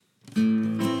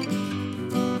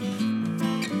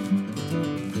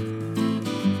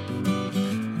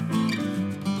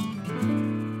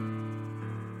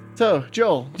So,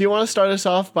 Joel, do you want to start us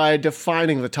off by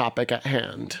defining the topic at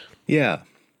hand? Yeah.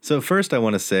 So first I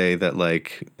want to say that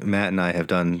Matt and I have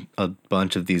done a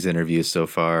bunch of these interviews so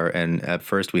far, and at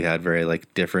first we had very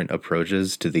different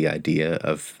approaches to the idea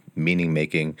of meaning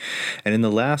making. And in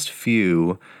the last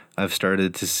few, I've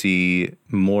started to see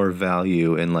more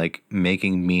value in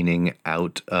making meaning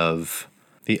out of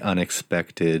the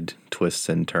unexpected twists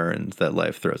and turns that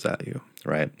life throws at you,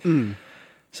 right?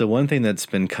 So one thing that's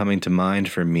been coming to mind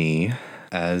for me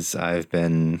as I've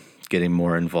been getting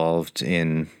more involved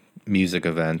in music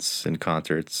events and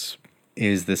concerts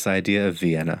is this idea of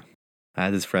Vienna. I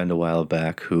had this friend a while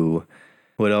back who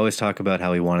would always talk about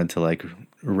how he wanted to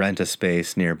rent a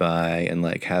space nearby and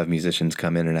have musicians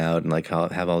come in and out and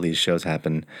have all these shows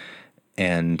happen.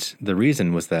 And the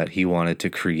reason was that he wanted to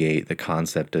create the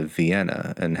concept of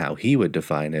Vienna, and how he would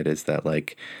define it is that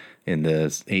in the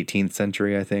 18th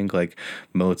century, I think,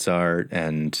 Mozart,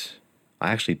 and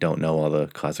I actually don't know all the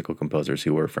classical composers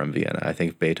who were from Vienna. I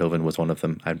think Beethoven was one of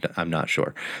them. I'm not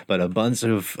sure. But a bunch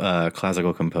of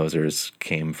classical composers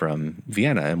came from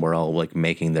Vienna and were all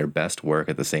making their best work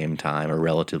at the same time, or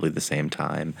relatively the same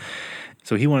time.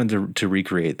 So he wanted to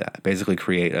recreate that, basically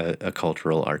create a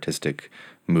cultural, artistic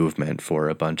movement for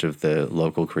a bunch of the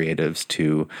local creatives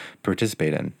to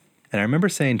participate in. And I remember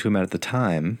saying to him at the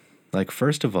time,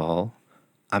 first of all,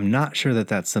 I'm not sure that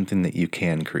that's something that you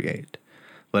can create.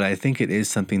 But I think it is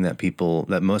something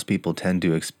that most people tend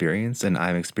to experience, and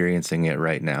I'm experiencing it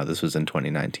right now. This was in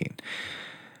 2019.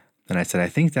 And I said, I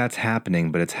think that's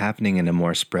happening, but it's happening in a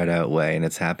more spread out way, and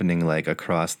it's happening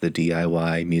across the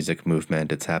DIY music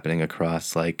movement. It's happening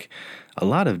across a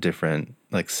lot of different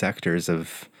sectors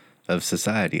of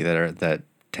society that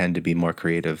tend to be more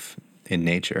creative in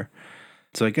nature.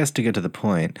 So I guess to get to the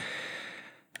point,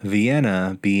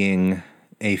 Vienna being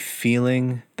a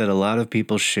feeling that a lot of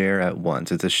people share at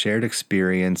once. It's a shared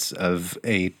experience of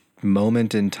a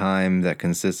moment in time that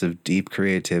consists of deep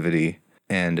creativity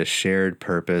and a shared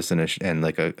purpose and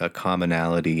a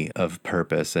commonality of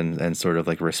purpose and sort of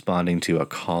responding to a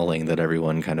calling that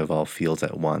everyone kind of all feels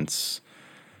at once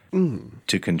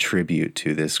to contribute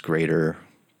to this greater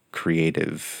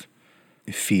creative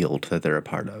field that they're a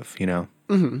part of,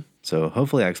 Mm-hmm. So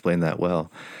hopefully I explained that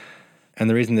well. And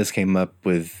the reason this came up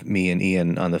with me and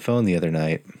Ian on the phone the other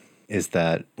night is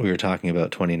that we were talking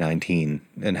about 2019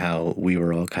 and how we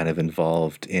were all kind of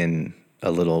involved in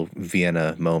a little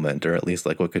Vienna moment, or at least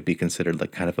what could be considered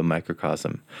kind of a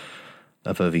microcosm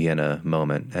of a Vienna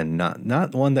moment, and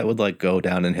not one that would go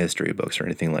down in history books or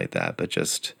anything like that, but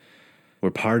just we're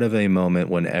part of a moment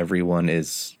when everyone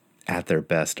is at their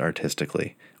best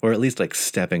artistically, or at least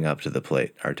stepping up to the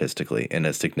plate artistically in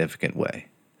a significant way.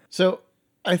 So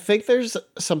I think there's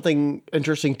something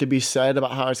interesting to be said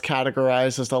about how it's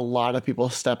categorized as a lot of people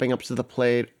stepping up to the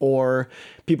plate or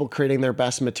people creating their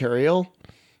best material.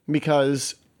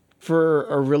 Because for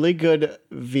a really good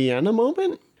Vienna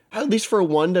moment, at least for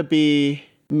one to be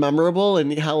memorable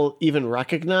and how even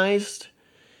recognized,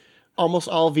 almost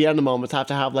all Vienna moments have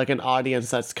to have an audience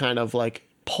that's kind of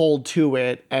pulled to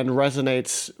it and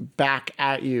resonates back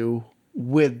at you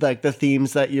with the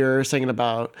themes that you're singing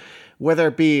about. Whether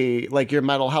it be your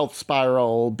mental health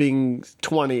spiral, being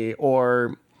 20,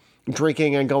 or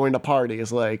drinking and going to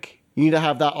parties, you need to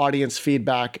have that audience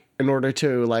feedback in order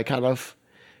to kind of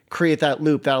create that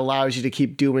loop that allows you to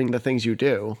keep doing the things you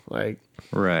do.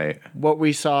 Right. What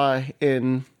we saw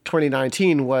in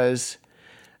 2019 was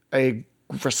a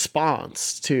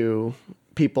response to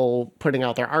people putting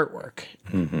out their artwork,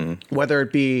 whether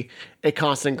it be a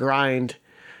constant grind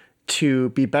to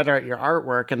be better at your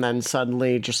artwork, and then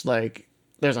suddenly just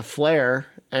there's a flare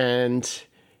and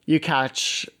you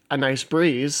catch a nice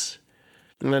breeze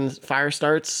and then fire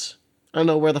starts. I don't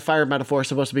know where the fire metaphor is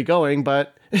supposed to be going,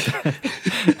 but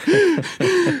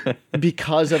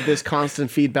because of this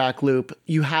constant feedback loop,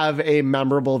 you have a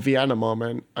memorable Vienna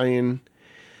moment. I mean,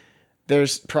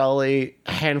 there's probably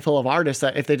a handful of artists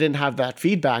that if they didn't have that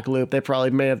feedback loop, they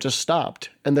probably may have just stopped.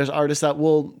 And there's artists that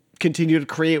will continue to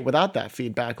create without that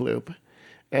feedback loop.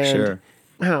 And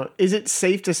sure. Is it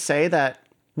safe to say that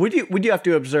would you have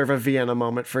to observe a Vienna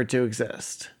moment for it to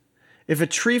exist? If a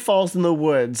tree falls in the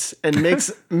woods and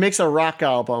makes a rock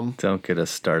album, don't get us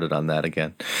started on that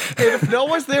again. And if no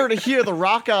one's there to hear the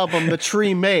rock album the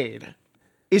tree made,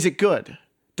 is it good?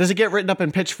 Does it get written up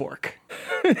in Pitchfork?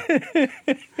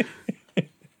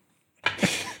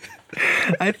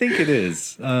 I think it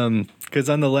is. Because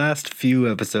on the last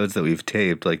few episodes that we've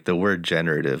taped, like the word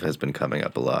generative has been coming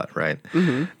up a lot, right?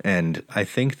 Mm-hmm. And I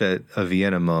think that a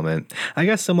Vienna moment, I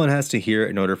guess someone has to hear it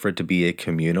in order for it to be a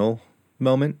communal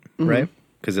moment, right?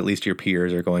 Because at least your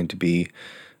peers are going to be,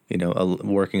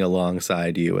 working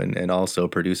alongside you and also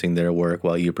producing their work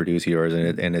while you produce yours.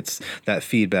 And it's that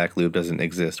feedback loop doesn't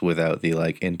exist without the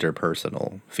like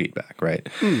interpersonal feedback, right?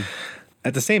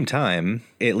 At the same time,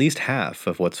 at least half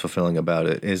of what's fulfilling about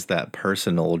it is that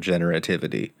personal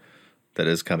generativity that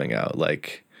is coming out.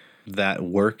 Like that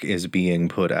work is being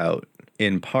put out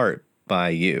in part by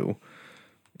you,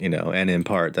 and in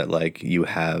part that like you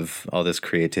have all this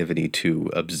creativity to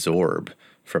absorb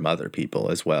from other people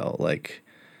as well. Like,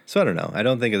 so I don't know. I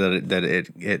don't think that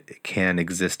it can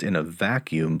exist in a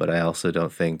vacuum, but I also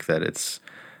don't think that it's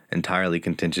entirely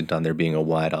contingent on there being a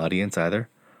wide audience either.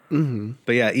 Mm-hmm.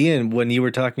 But yeah, Ian, when you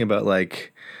were talking about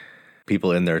like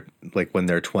people in their, like when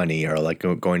they're 20 or like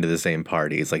going to the same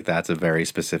parties, like that's a very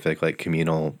specific like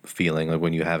communal feeling. Like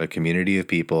when you have a community of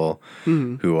people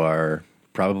who are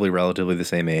probably relatively the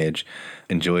same age,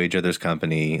 enjoy each other's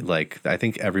company. Like I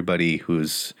think everybody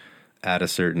who's at a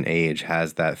certain age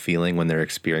has that feeling when they're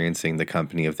experiencing the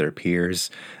company of their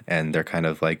peers, and they're kind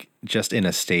of like just in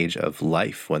a stage of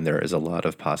life when there is a lot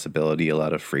of possibility, a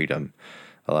lot of freedom,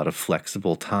 a lot of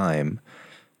flexible time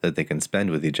that they can spend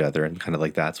with each other. And kind of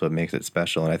like that's what makes it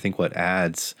special. And I think what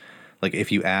adds, like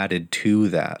if you added to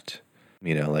that,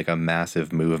 like a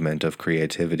massive movement of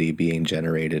creativity being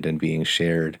generated and being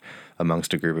shared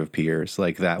amongst a group of peers,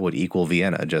 like that would equal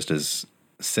Vienna just as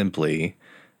simply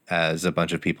as a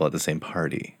bunch of people at the same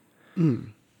party.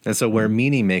 And so where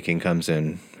meaning making comes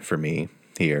in for me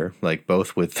here, like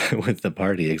both with with the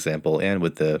party example and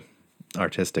with the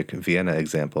artistic Vienna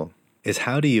example, is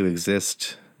how do you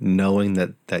exist knowing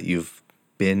that you've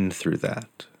been through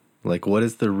that? Like, what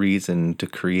is the reason to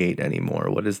create anymore?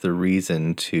 What is the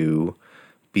reason to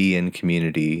be in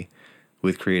community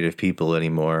with creative people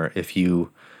anymore? If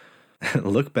you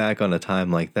look back on a time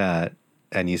like that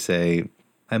and you say,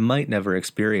 I might never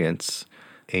experience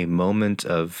a moment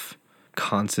of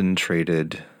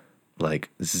concentrated, like,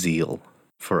 zeal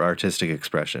for artistic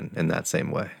expression in that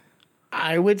same way.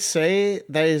 I would say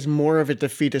that is more of a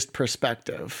defeatist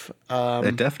perspective.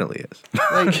 It definitely is.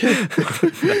 Like,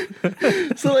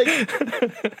 so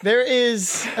like there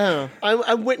is,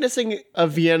 I'm witnessing a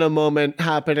Vienna moment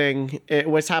happening.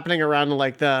 What's happening around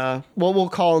like what we'll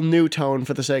call new tone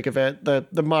for the sake of it,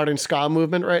 the modern ska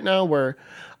movement right now, where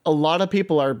a lot of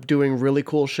people are doing really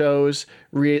cool shows,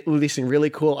 releasing really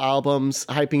cool albums,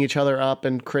 hyping each other up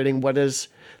and creating what is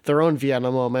their own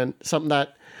Vienna moment, something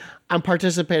that I'm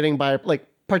participating by, like,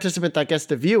 participant that gets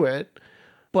to view it,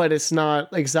 but it's not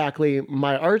exactly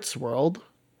my arts world,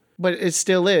 but it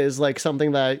still is like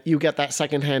something that you get that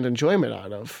secondhand enjoyment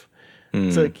out of.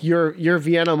 So like your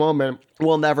Vienna moment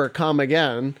will never come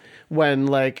again when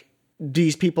like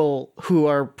these people who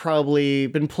are probably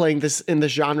been playing this in the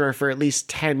genre for at least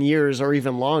 10 years or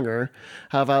even longer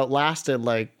have outlasted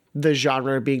like the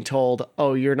genre being told,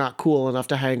 oh, you're not cool enough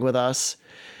to hang with us,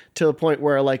 to the point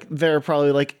where like they're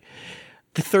probably like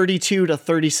 32 to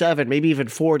 37, maybe even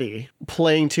 40,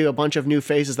 playing to a bunch of new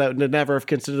faces that would never have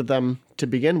considered them to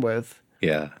begin with.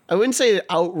 Yeah. I wouldn't say it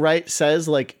outright says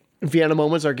like Vienna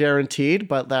moments are guaranteed,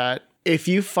 but that if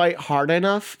you fight hard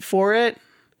enough for it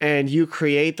and you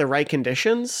create the right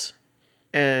conditions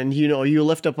and, you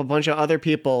lift up a bunch of other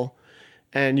people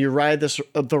and you ride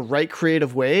the right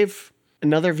creative wave,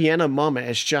 another Vienna moment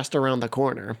is just around the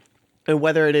corner. And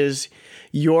whether it is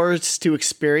yours to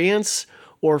experience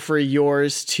or for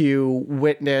yours to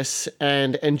witness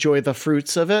and enjoy the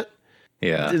fruits of it,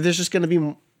 there's just going to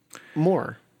be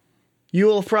more. You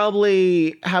will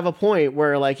probably have a point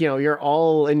where, like, you're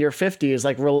all in your 50s,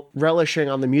 like relishing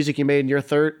on the music you made in your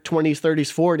 20s,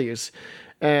 30s, 40s.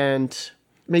 And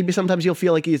maybe sometimes you'll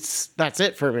feel like that's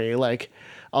it for me. Like,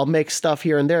 I'll make stuff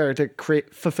here and there to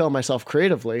fulfill myself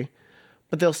creatively.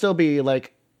 But there'll still be,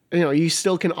 like, you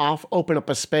still can open up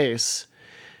a space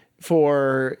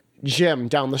for Jim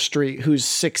down the street who's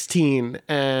 16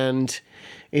 and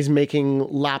is making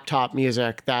laptop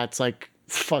music that's like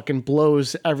fucking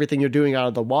blows everything you're doing out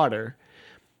of the water.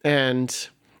 And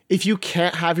if you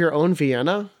can't have your own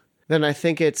Vienna, then I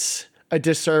think it's a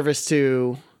disservice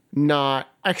to not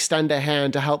extend a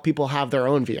hand to help people have their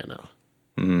own Vienna.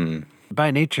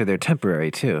 By nature, they're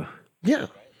temporary too. Yeah.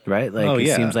 Right? Like,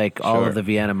 it seems like all of the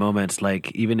Vienna moments,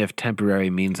 like, even if temporary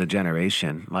means a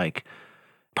generation, like,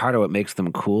 part of what makes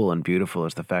them cool and beautiful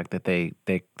is the fact that they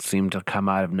seem to come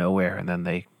out of nowhere and then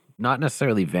they not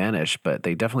necessarily vanish, but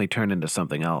they definitely turn into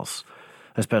something else.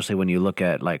 Especially when you look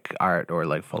at like art or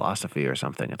like philosophy or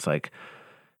something. It's like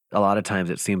a lot of times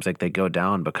it seems like they go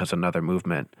down because another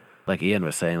movement, like Ian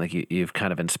was saying, like you've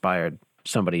kind of inspired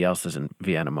somebody else's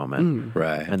Vienna moment.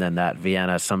 Right. And then that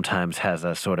Vienna sometimes has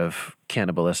a sort of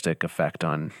cannibalistic effect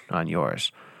on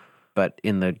yours. But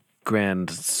in the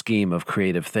grand scheme of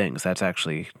creative things, that's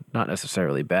actually not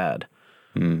necessarily bad.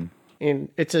 And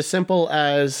it's as simple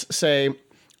as, say,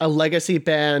 a legacy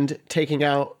band taking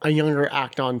out a younger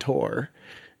act on tour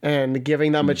and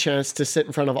giving them a chance to sit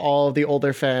in front of all of the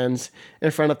older fans, in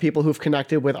front of people who've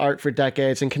connected with art for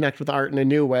decades and connect with art in a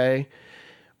new way,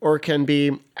 or can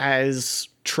be as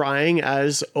trying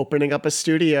as opening up a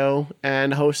studio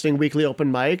and hosting weekly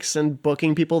open mics and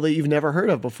booking people that you've never heard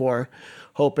of before,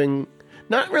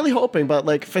 not really hoping, but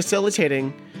like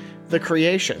facilitating the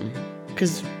creation.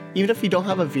 Because even if you don't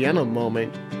have a Vienna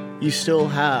moment, you still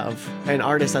have an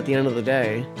artist at the end of the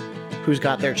day who's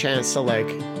got their chance to like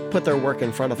put their work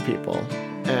in front of people.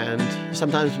 And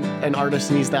sometimes an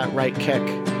artist needs that right kick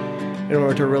in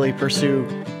order to really pursue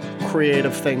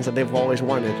creative things that they've always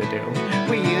wanted to do.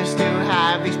 We used to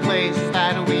have these places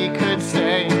that we could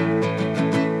stay.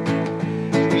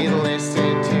 We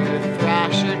listened to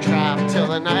Thrasher Trap till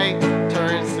the night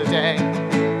turns to day.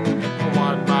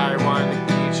 One by one,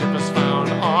 each of us found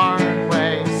our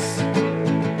ways.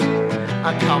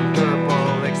 A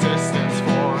comfortable existence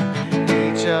for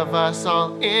each of us,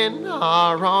 all in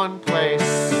our own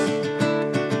place.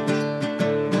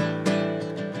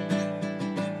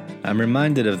 I'm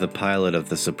reminded of the pilot of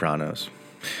The Sopranos,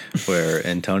 where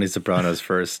in Tony Soprano's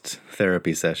first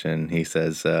therapy session, he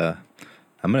says, I'm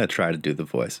going to try to do the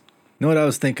voice. You know what I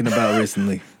was thinking about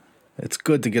recently? It's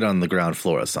good to get on the ground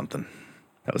floor of something.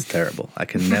 That was terrible. I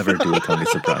can never do a Tony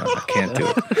Soprano. I can't do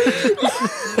it.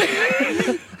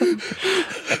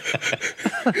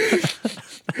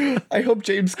 I hope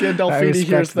James Gandolfini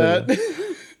hears that.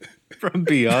 From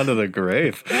beyond of the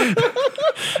grave.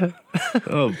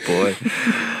 Oh, boy.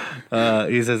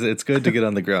 He says it's good to get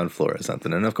on the ground floor or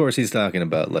something. And, of course, he's talking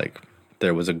about, like,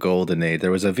 there was a golden age.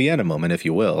 There was a Vienna moment, if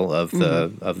you will, of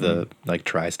the like,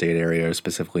 tri-state area, or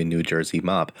specifically New Jersey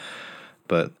mob.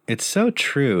 But it's so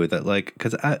true that, like,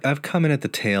 because I've come in at the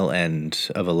tail end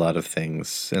of a lot of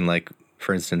things. And, like,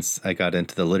 for instance, I got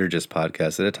into the Liturgist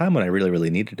podcast at a time when I really, really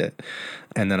needed it.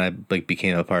 And then I, like,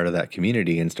 became a part of that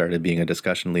community and started being a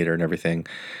discussion leader and everything.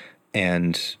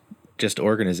 And just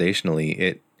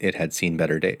organizationally, it had seen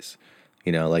better days.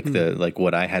 You know, like like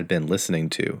what I had been listening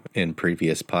to in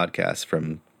previous podcasts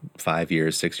from 5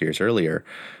 years, 6 years earlier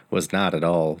was not at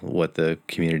all what the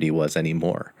community was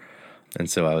anymore. And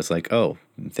so I was like, oh,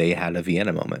 they had a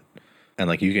Vienna moment. And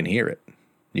like, you can hear it.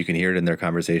 You can hear it in their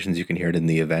conversations. You can hear it in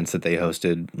the events that they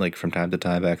hosted, like from time to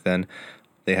time back then.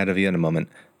 They had a Vienna moment.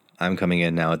 I'm coming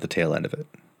in now at the tail end of it.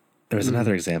 There was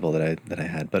another example that I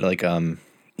had, but like,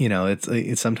 you know,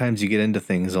 it's sometimes you get into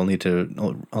things only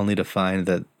to find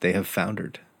that they have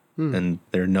foundered and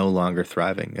they're no longer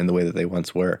thriving in the way that they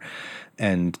once were.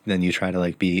 And then you try to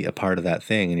like be a part of that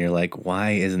thing and you're like,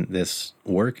 why isn't this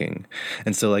working?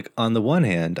 And so like on the one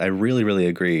hand, I really, really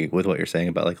agree with what you're saying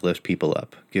about like lift people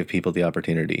up, give people the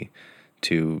opportunity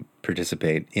to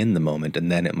participate in the moment,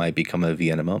 and then it might become a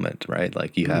Vienna moment, right?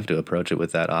 Like you have to approach it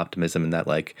with that optimism and that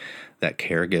like that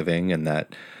caregiving and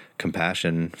that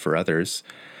compassion for others.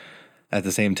 At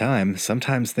the same time,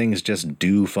 sometimes things just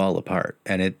do fall apart,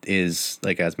 and it is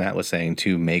like, as Matt was saying,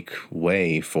 to make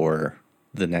way for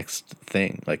the next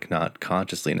thing, like not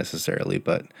consciously necessarily,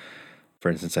 but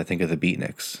for instance, I think of the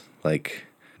Beatniks, like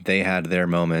they had their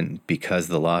moment because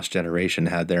the Lost Generation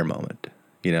had their moment,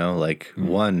 you know, like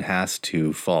one has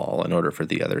to fall in order for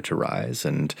the other to rise.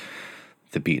 And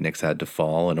the Beatniks had to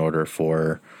fall in order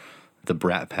for the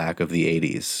Brat Pack of the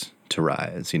 80s to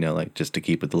rise, you know, like just to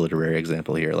keep with the literary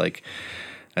example here, like,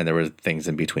 and there were things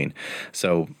in between.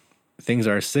 So things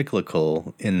are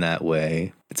cyclical in that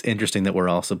way. It's interesting that we're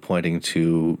also pointing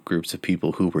to groups of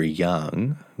people who were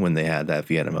young when they had that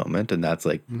Vienna moment. And that's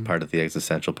like part of the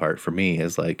existential part for me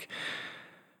is like,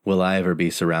 will I ever be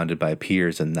surrounded by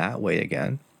peers in that way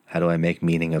again? How do I make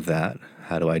meaning of that?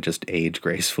 How do I just age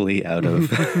gracefully out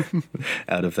of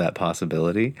out of that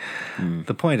possibility?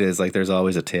 The point is like, there's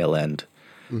always a tail end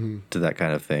to that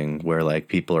kind of thing where like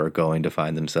people are going to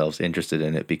find themselves interested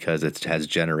in it because it has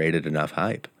generated enough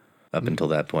hype up until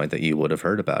that point that you would have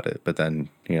heard about it, but then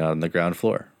you're on the ground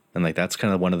floor. And like, that's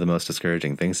kind of one of the most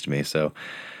discouraging things to me. So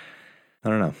I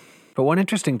don't know. But one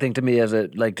interesting thing to me is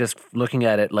it like just looking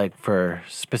at it like for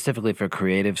specifically for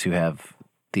creatives who have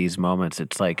these moments,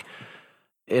 it's like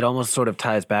it almost sort of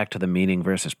ties back to the meaning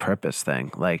versus purpose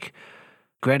thing. Like,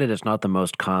 granted, it's not the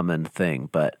most common thing,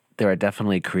 but there are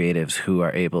definitely creatives who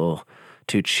are able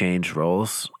to change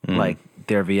roles, like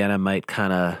their Vienna might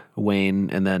kind of wane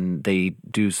and then they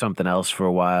do something else for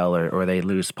a while or they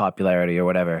lose popularity or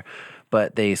whatever,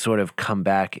 but they sort of come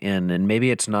back in and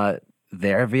maybe it's not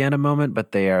their Vienna moment,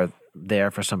 but they are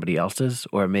there for somebody else's,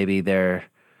 or maybe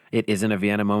it isn't a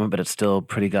Vienna moment, but it's still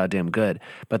pretty goddamn good.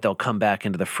 But they'll come back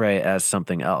into the fray as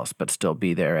something else, but still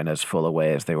be there and as full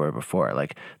away as they were before.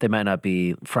 Like they might not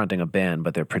be fronting a band,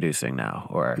 but they're producing now,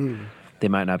 or they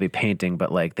might not be painting,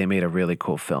 but like they made a really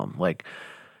cool film. Like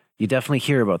you definitely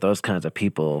hear about those kinds of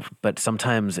people, but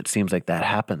sometimes it seems like that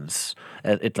happens.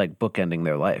 It's like bookending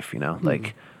their life, you know,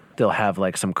 like they'll have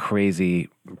like some crazy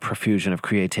profusion of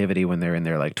creativity when they're in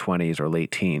their like 20s or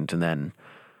late teens and then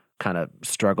kind of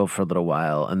struggle for a little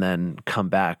while and then come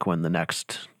back when the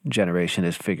next generation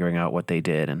is figuring out what they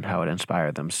did and how it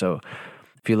inspired them. So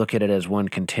if you look at it as one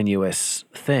continuous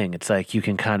thing, it's like you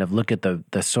can kind of look at the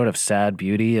sort of sad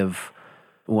beauty of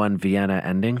one Vienna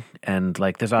ending. And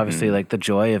like there's obviously like the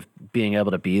joy of being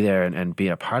able to be there and be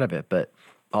a part of it, but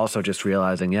also just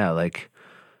realizing, yeah, like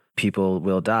people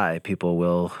will die, people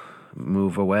will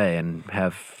move away and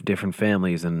have different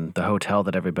families, and the hotel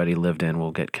that everybody lived in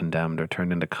will get condemned or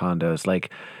turned into condos. Like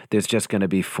there's just going to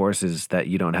be forces that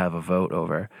you don't have a vote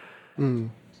over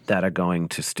that are going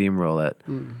to steamroll it.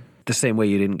 The same way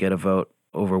you didn't get a vote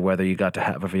over whether you got to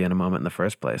have a Vienna moment in the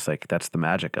first place. Like that's the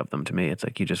magic of them to me. It's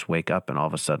like you just wake up and all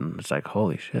of a sudden it's like,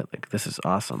 holy shit, like this is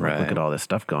awesome. Like, look at all this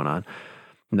stuff going on.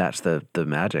 And that's the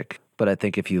magic. But I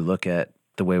think if you look at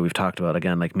the way we've talked about,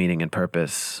 again, like meaning and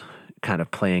purpose kind of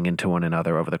playing into one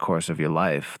another over the course of your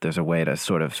life, there's a way to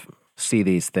sort of see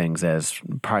these things as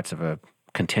parts of a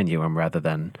continuum rather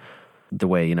than the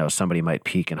way, you know, somebody might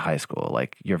peak in high school.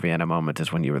 Like your Vienna moment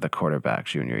is when you were the quarterback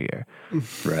junior year.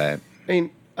 Right. I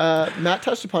mean, Matt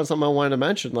touched upon something I wanted to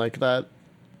mention, like that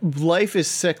life is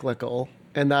cyclical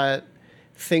and that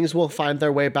things will find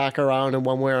their way back around in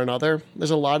one way or another. There's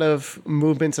a lot of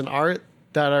movements in art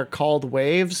that are called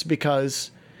waves because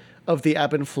of the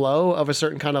ebb and flow of a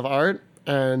certain kind of art,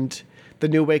 and the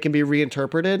new way can be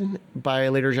reinterpreted by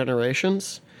later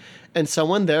generations. And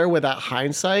someone there with that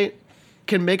hindsight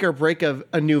can make or break a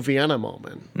new Vienna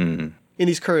moment. In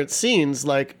these current scenes,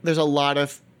 like there's a lot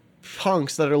of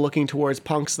punks that are looking towards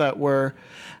punks that were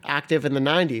active in the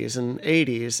 90s and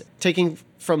 80s, taking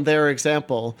from their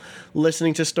example,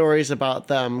 listening to stories about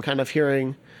them, kind of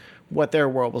hearing what their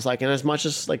world was like. And as much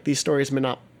as like these stories may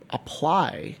not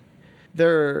apply,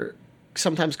 they're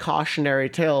sometimes cautionary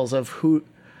tales of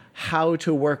how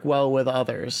to work well with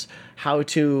others, how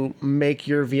to make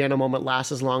your Vienna moment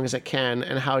last as long as it can,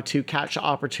 and how to catch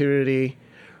opportunity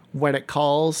when it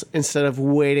calls instead of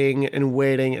waiting and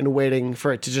waiting and waiting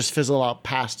for it to just fizzle out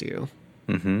past you.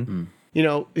 You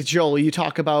know, Joel, you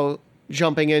talk about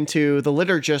jumping into the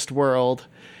liturgist world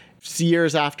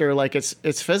years after like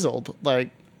it's fizzled.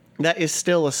 Like that is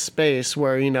still a space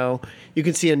where, you know, you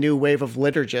can see a new wave of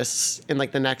liturgists in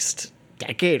like the next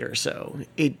decade or so.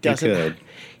 It doesn't,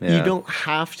 you don't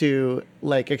have to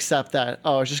like accept that,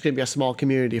 oh, it's just going to be a small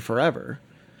community forever.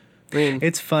 I mean,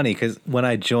 it's funny because when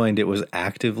I joined, it was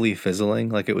actively fizzling.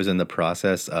 Like it was in the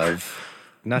process of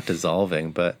not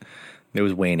dissolving, but it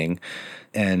was waning.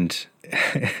 And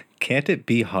can't it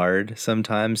be hard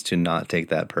sometimes to not take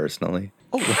that personally?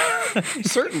 Oh,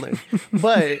 certainly.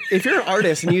 But if you're an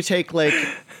artist and you take like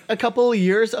a couple of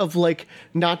years of like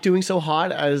not doing so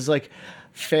hot as like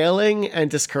failing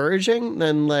and discouraging,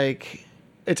 then like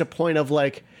it's a point of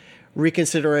like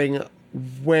reconsidering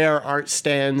where art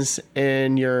stands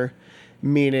in your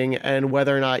meaning and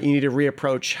whether or not you need to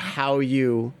reapproach how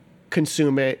you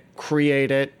consume it,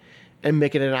 create it, and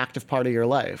make it an active part of your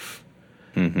life.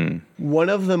 One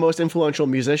of the most influential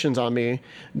musicians on me,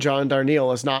 John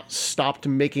Darnielle, has not stopped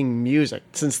making music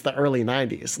since the early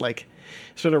 90s. Like,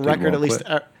 sort of record at least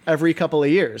every couple of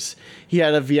years. He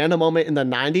had a Vienna moment in the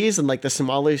 90s and like the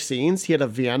smaller scenes. He had a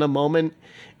Vienna moment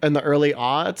in the early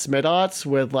aughts, mid-aughts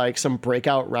with like some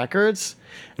breakout records.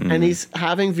 And he's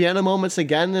having Vienna moments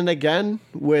again and again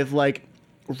with like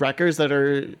records that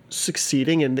are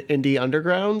succeeding in the indie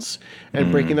undergrounds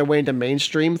and breaking their way into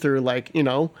mainstream through like, you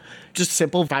know, just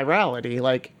simple virality.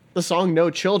 Like the song No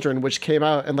Children, which came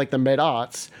out in like the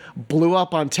mid-aughts, blew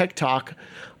up on TikTok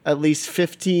at least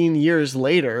 15 years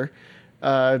later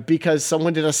because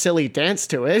someone did a silly dance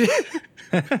to it.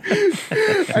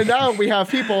 And now we have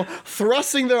people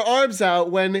thrusting their arms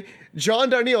out when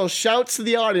John Darnielle shouts to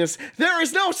the audience, "There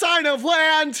is no sign of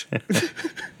land!"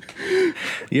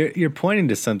 You're pointing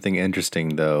to something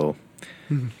interesting, though.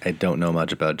 I don't know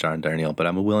much about John Darnielle, but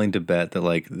I'm willing to bet that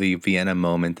like the Vienna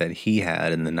moment that he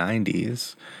had in the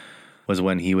 90s was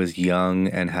when he was young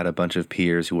and had a bunch of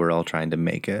peers who were all trying to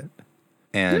make it.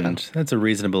 And that's a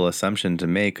reasonable assumption to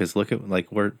make because look at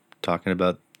like we're talking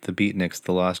about the beatniks,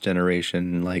 the lost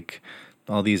generation, like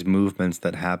all these movements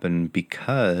that happen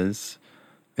because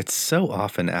it's so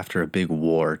often after a big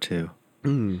war too.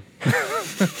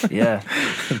 Yeah.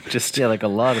 Just like a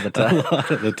lot of the time. A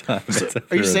lot of the time. So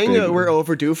are you saying that we're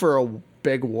overdue for a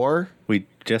big war? We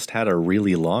just had a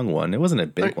really long one. It wasn't a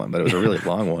big one, but it was a really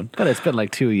long one. But it's been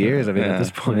like 2 years. I mean, at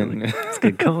this point, like, let's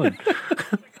get going.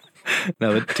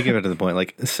 No, but to get back to the point,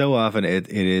 like so often it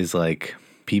is like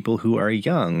people who are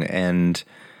young and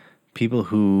people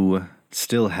who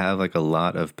still have like a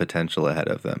lot of potential ahead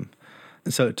of them.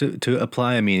 So to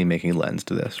apply a meaning making lens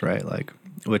to this, right? Like,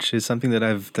 which is something that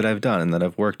I've done and that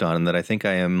I've worked on and that I think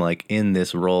I am like in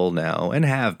this role now and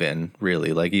have been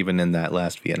really, like even in that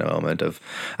last Vienna moment of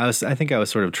I think I was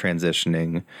sort of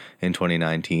transitioning in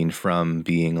 2019 from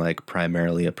being like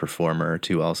primarily a performer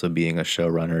to also being a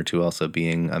showrunner to also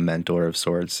being a mentor of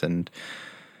sorts. And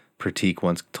Pratik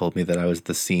once told me that I was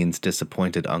the scene's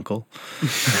disappointed uncle.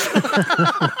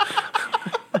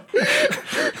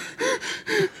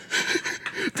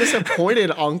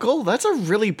 Disappointed uncle? That's a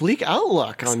really bleak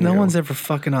outlook on No you. one's ever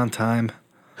fucking on time.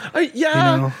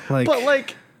 Yeah, you know, like, but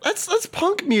like that's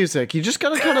punk music. You just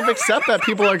gotta kind of accept that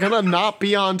people are gonna not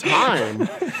be on time.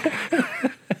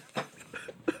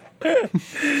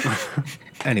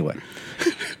 Anyway,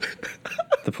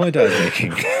 the point I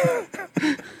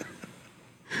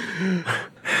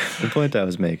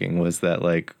was making was that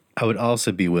like I would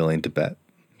also be willing to bet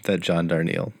that John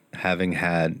Darnielle, having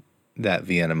had that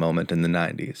Vienna moment in the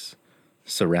 90s,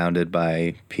 surrounded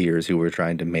by peers who were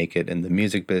trying to make it in the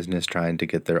music business, trying to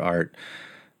get their art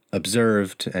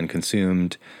observed and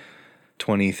consumed,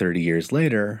 20, 30 years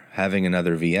later, having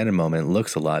another Vienna moment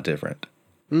looks a lot different.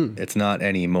 It's not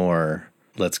anymore,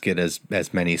 let's get as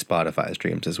many Spotify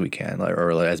streams as we can,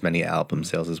 or as many album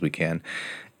sales as we can.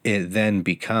 It then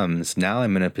becomes, now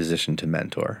I'm in a position to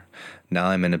mentor. Now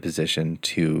I'm in a position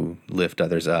to lift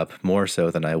others up more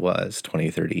so than I was 20,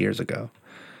 30 years ago.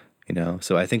 You know,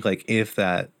 so I think like if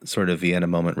that sort of Vienna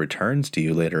moment returns to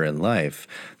you later in life,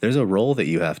 there's a role that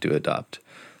you have to adopt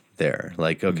there.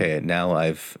 Like, okay, now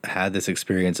I've had this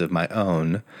experience of my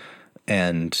own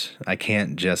and I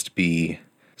can't just be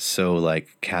so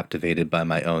like captivated by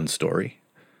my own story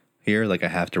here. Like I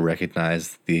have to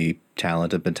recognize the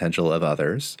talent and potential of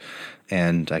others,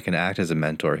 and I can act as a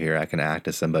mentor here. I can act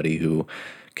as somebody who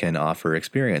can offer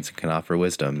experience, can offer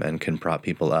wisdom, and can prop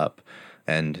people up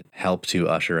and help to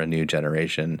usher a new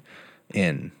generation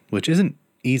in, which isn't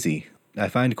easy. I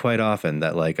find quite often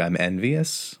that like I'm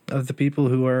envious of the people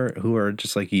who are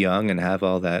just like young and have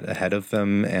all that ahead of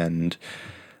them, and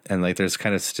like there's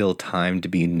kind of still time to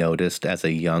be noticed as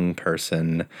a young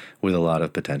person with a lot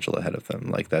of potential ahead of them.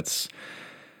 Like that's,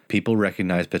 people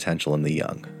recognize potential in the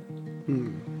young,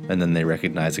 and then they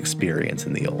recognize experience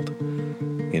in the old.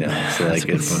 You know, so like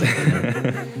it's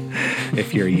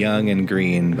if you're young and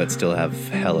green but still have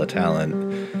hella talent,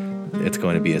 it's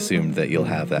going to be assumed that you'll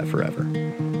have that forever.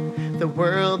 The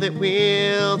world that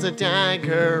wields a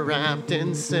dagger wrapped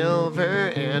in silver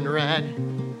and red,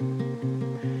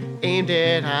 aimed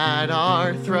it at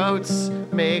our throats,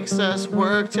 makes us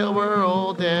work till we're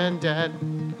old and dead.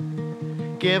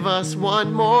 Give us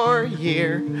one more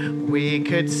year, we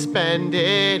could spend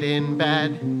it in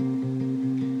bed.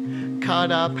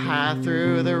 Cut a path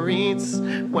through the reeds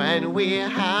when we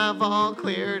have all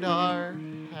cleared our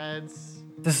heads.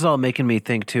 This is all making me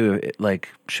think too, like,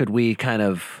 should we kind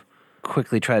of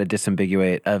quickly try to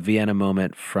disambiguate a Vienna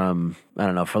moment from, I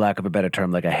don't know, for lack of a better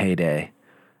term, like a heyday,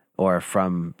 or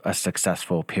from a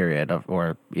successful period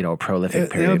or, you know, a prolific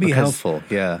period? That would be helpful,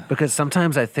 yeah. Because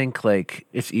sometimes I think like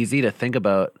it's easy to think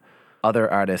about other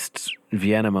artists'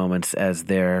 Vienna moments as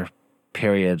their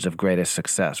periods of greatest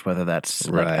success, whether that's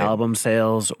like album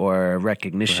sales or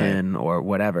recognition or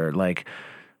whatever, like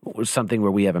something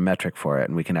where we have a metric for it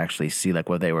and we can actually see like,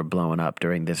 well, they were blowing up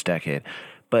during this decade.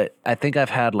 But I think I've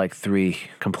had like 3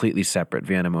 completely separate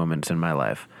Vienna moments in my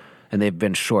life, and they've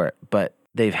been short, but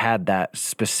they've had that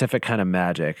specific kind of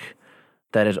magic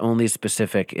that is only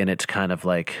specific in its kind of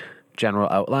like general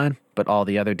outline, but all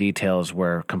the other details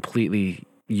were completely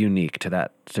unique to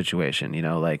that situation, you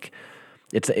know, like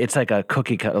it's like a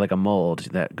cookie cut, like a mold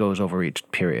that goes over each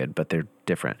period, but they're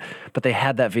different. But they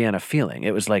had that Vienna feeling.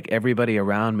 It was like everybody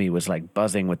around me was like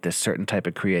buzzing with this certain type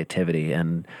of creativity,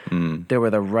 and there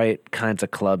were the right kinds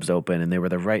of clubs open, and they were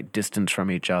the right distance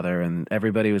from each other, and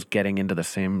everybody was getting into the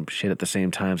same shit at the same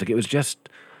times. Like it was just,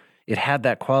 it had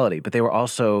that quality, but they were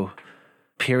also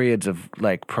periods of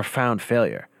like profound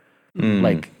failure.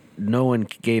 Like no one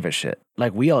gave a shit.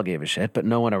 Like we all gave a shit, but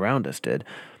no one around us did.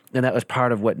 And that was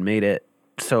part of what made it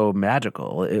so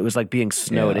magical. It was like being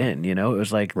snowed in, you know? It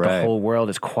was like the whole world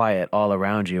is quiet all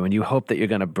around you and you hope that you're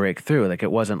going to break through. Like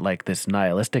it wasn't like this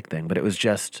nihilistic thing, but it was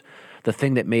just the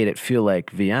thing that made it feel like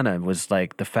Vienna was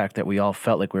like the fact that we all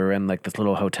felt like we were in like this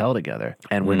little hotel together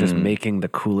and we're just making the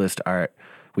coolest art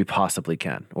we possibly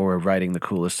can, or we're writing the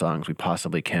coolest songs we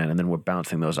possibly can, and then we're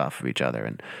bouncing those off of each other,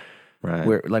 and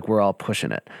we're all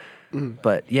pushing it.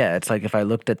 But yeah, it's like if I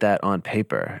looked at that on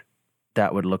paper,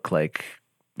 that would look like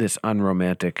this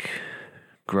unromantic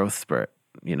growth spurt,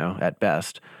 you know, at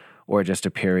best, or just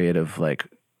a period of like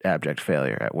abject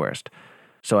failure at worst.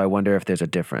 So I wonder if there's a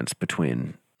difference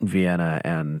between Vienna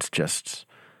and just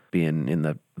being in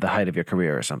the height of your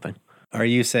career or something. Are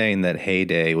you saying that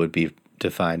heyday would be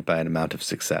defined by an amount of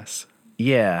success?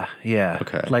 Yeah.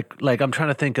 Okay. Like I'm trying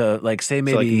to think of like say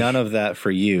maybe so like none of that for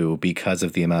you because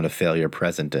of the amount of failure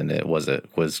present in it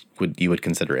you would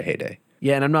consider a heyday.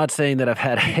 Yeah, and I'm not saying that I've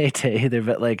had a heyday either,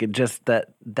 but like it just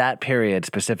that period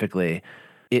specifically,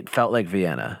 it felt like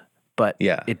Vienna. But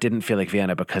it didn't feel like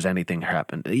Vienna because anything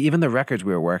happened. Even the records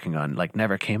we were working on like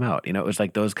never came out. You know, it was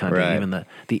like those kind of, even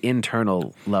the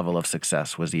internal level of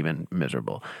success was even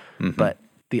miserable. But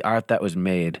the art that was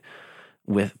made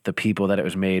with the people that it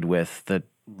was made with, the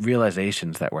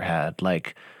realizations that were had,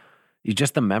 like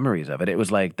just the memories of it. It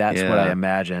was like, that's what I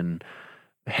imagine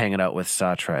hanging out with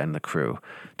Sartre and the crew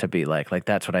to be like. Like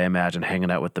that's what I imagine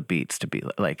hanging out with the Beats to be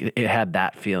like. It had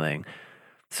that feeling.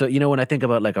 So, you know, when I think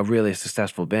about like a really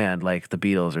successful band like the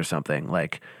Beatles or something,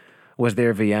 like was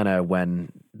there Vienna when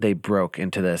they broke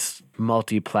into this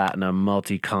multi-platinum,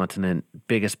 multi-continent,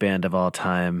 biggest band of all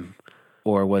time?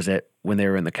 Or was it when they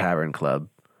were in the Cavern Club?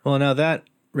 Well, now that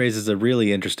raises a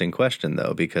really interesting question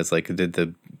though, because like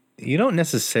you don't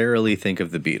necessarily think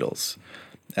of the Beatles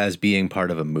as being part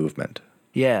of a movement.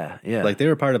 Yeah. Like they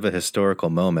were part of a historical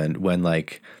moment when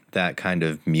like that kind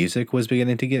of music was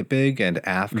beginning to get big, and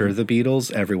after the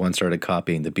Beatles, everyone started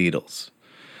copying the Beatles.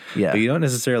 Yeah. But you don't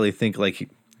necessarily think like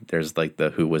there's like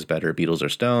the who was better, Beatles or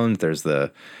Stones, there's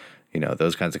the, you know,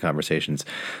 those kinds of conversations.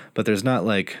 But there's not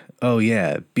like, oh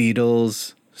yeah,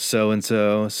 Beatles,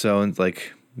 so-and-so,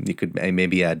 like you could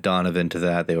maybe add Donovan to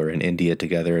that. They were in India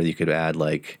together. You could add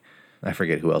like, I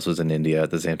forget who else was in India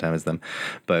at the same time as them.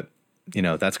 But you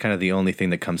know, that's kind of the only thing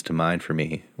that comes to mind for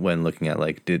me when looking at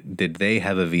like, did they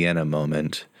have a Vienna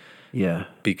moment? Yeah.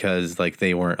 Because like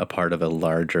they weren't a part of a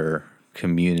larger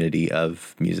community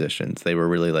of musicians. They were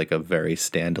really like a very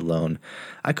standalone.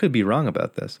 I could be wrong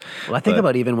about this. Well, I think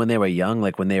about even when they were young,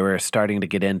 like when they were starting to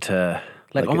get into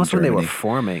like almost when they were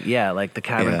forming. Yeah. Like the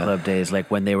Cavern Club days, like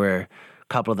when they were, a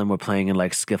couple of them were playing in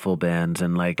like skiffle bands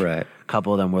and like a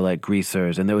couple of them were like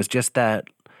greasers. And there was just that,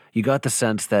 you got the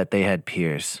sense that they had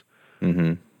peers.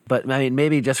 But I mean,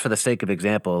 maybe just for the sake of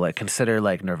example, like consider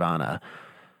like Nirvana,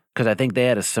 because I think they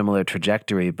had a similar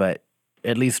trajectory, but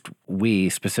at least we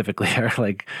specifically are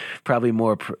like probably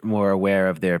more aware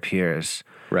of their peers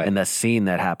and the scene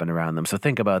that happened around them. So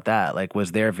think about that. Like,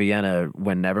 was there Vienna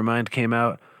when Nevermind came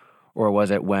out, or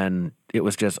was it when it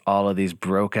was just all of these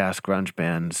broke ass grunge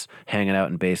bands hanging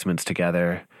out in basements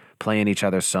together, playing each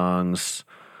other's songs?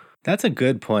 That's a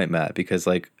good point, Matt, because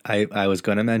like I was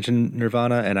going to mention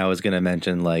Nirvana, and I was going to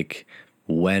mention like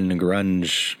when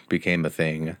grunge became a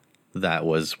thing, that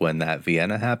was when that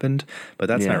Vienna happened. But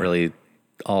that's not really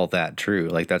all that true.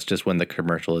 Like that's just when the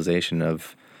commercialization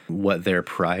of what their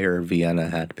prior Vienna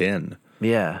had been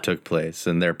took place.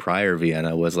 And their prior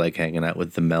Vienna was like hanging out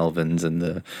with the Melvins and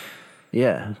the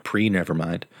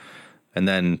pre-Nevermind. And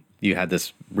then you had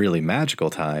this really magical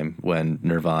time when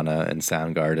Nirvana and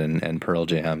Soundgarden and Pearl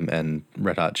Jam and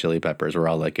Red Hot Chili Peppers were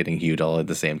all like getting huge all at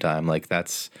the same time. Like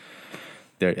that's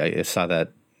there. I saw that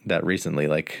recently.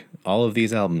 Like all of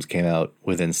these albums came out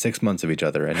within 6 months of each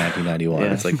other in 1991.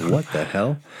 It's like, what the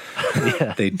hell?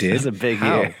 They did. It was a big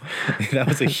year. That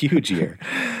was a huge year.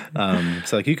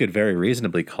 So like you could very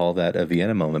reasonably call that a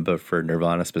Vienna moment, but for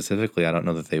Nirvana specifically, I don't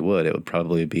know that they would. It would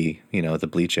probably be, you know, the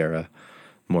Bleach era.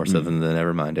 More so than the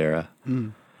Nevermind era.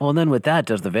 Well, and then with that,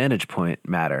 does the vantage point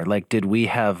matter? Like, did we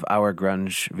have our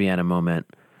grunge Vienna moment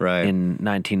in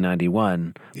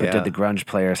 1991, but did the grunge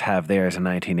players have theirs in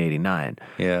 1989?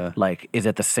 Yeah. Like, is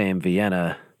it the same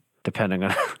Vienna, depending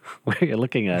on where you're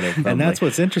looking at it? And that's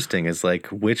what's interesting is like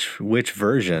which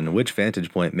version, which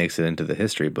vantage point makes it into the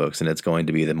history books, and it's going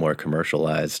to be the more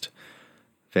commercialized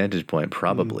vantage point,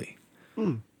 probably.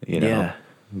 You know? Yeah.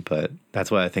 But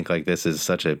that's why I think like this is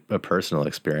such a personal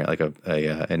experience, like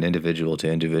an individual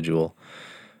to individual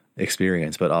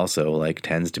experience, but also like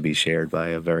tends to be shared by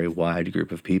a very wide group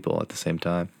of people at the same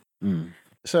time.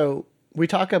 So we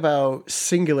talk about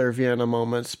singular Vienna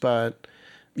moments, but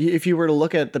if you were to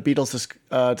look at the Beatles'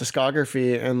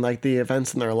 discography and like the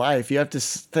events in their life, you have to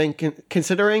think,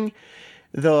 considering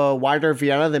the wider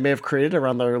Vienna they may have created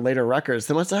around their later records,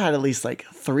 they must have had at least like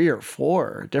 3 or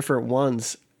 4 different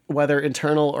ones, whether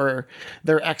internal or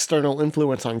their external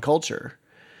influence on culture.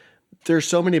 There's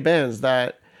so many bands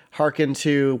that hearken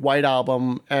to White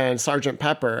Album and Sgt.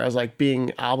 Pepper as like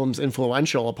being albums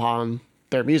influential upon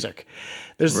their music.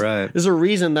 There's a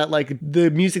reason that like the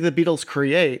music the Beatles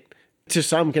create to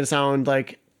some can sound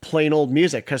like plain old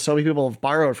music because so many people have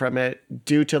borrowed from it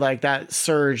due to like that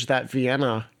surge, that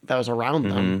Vienna that was around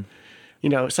them. You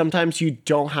know, sometimes you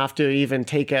don't have to even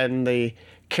take in the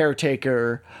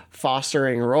caretaker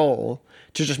fostering role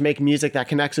to just make music that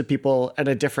connects with people at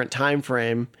a different time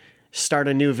frame, start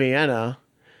a new Vienna,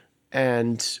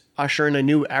 and usher in a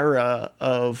new era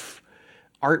of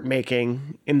art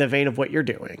making in the vein of what you're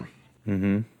doing.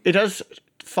 It does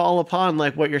fall upon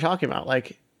like what you're talking about,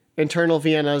 like internal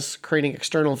Viennas creating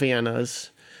external Viennas.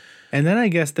 And then I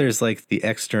guess there's like the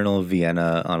external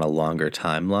Vienna on a longer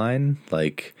timeline,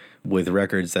 like with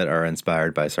records that are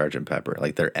inspired by Sgt. Pepper,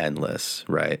 like they're endless,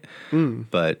 right?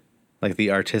 But like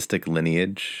the artistic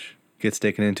lineage gets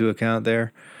taken into account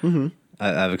there.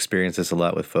 I've experienced this a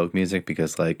lot with folk music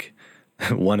because like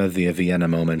one of the Vienna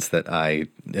moments that I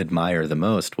admire the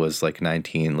most was like mid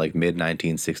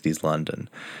 1960s London,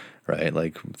 right?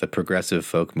 Like the progressive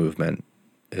folk movement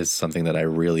is something that I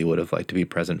really would have liked to be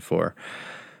present for,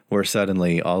 where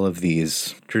suddenly all of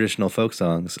these traditional folk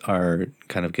songs are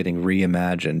kind of getting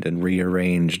reimagined and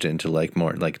rearranged into like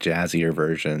more like jazzier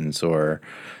versions or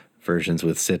versions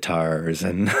with sitars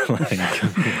and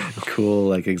like cool,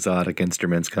 like exotic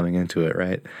instruments coming into it,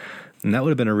 right? And that would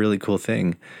have been a really cool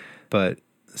thing. But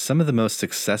some of the most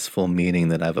successful meaning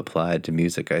that I've applied to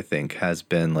music, I think, has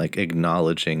been like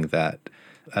acknowledging that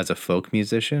as a folk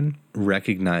musician,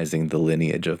 recognizing the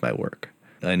lineage of my work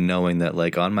and knowing that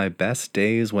like on my best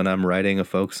days when I'm writing a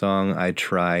folk song, I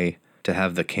try to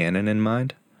have the canon in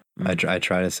mind. I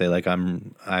try to say like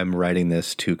I'm writing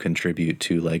this to contribute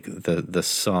to like the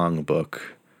songbook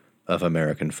of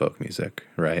American folk music,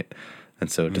 right?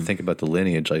 And so to think about the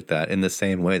lineage like that in the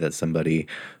same way that somebody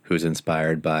who's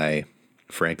inspired by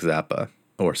Frank Zappa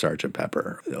or Sgt.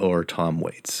 Pepper or Tom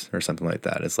Waits or something like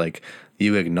that, it's like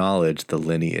you acknowledge the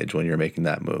lineage when you're making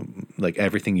that move. Like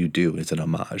everything you do is an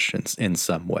homage in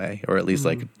some way, or at least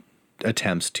like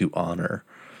attempts to honor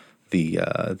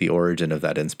the origin of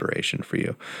that inspiration for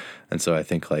you. And so I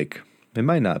think like it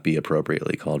might not be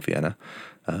appropriately called Vienna,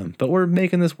 but we're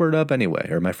making this word up anyway,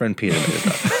 or my friend Peter made it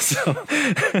up.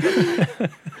 So.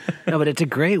 No, but it's a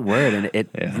great word, and it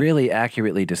really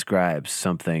accurately describes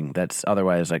something that's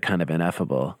otherwise like kind of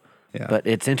ineffable. Yeah. But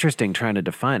it's interesting trying to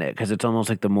define it because it's almost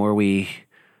like the more we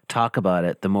talk about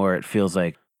it, the more it feels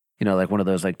like, you know, like one of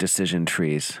those like decision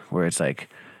trees where it's like,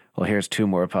 well, here's 2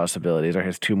 more possibilities, or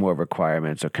here's 2 more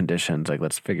requirements or conditions. Like,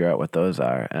 let's figure out what those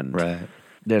are. And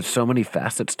there's so many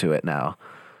facets to it now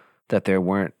that there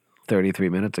weren't 33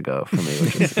 minutes ago for me,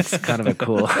 which is it's kind of a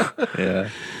cool.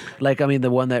 Like, I mean,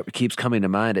 the one that keeps coming to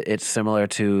mind, it's similar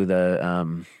to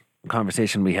the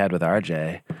conversation we had with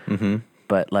RJ,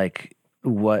 but like,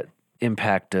 what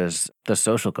impact does the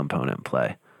social component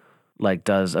play? Like,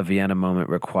 does a Vienna moment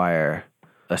require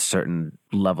a certain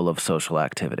level of social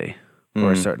activity?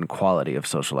 Or a certain quality of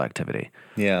social activity?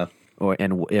 Yeah.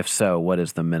 And if so, what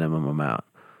is the minimum amount?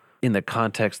 In the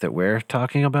context that we're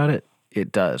talking about it,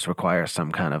 it does require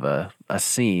some kind of a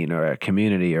scene or a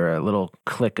community or a little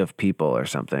clique of people or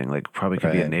something. Like probably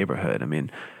could be a neighborhood. I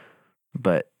mean,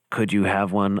 but could you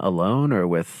have one alone or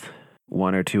with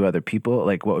 1 or 2 other people?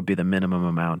 Like what would be the minimum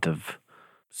amount of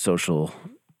social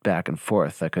back and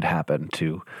forth that could happen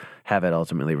to have it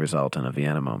ultimately result in a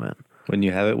Vienna moment? When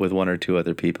you have it with 1 or 2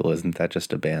 other people, isn't that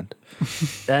just a band?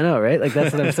 I know, right? Like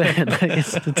that's what I'm saying. Like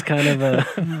it's kind of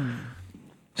a.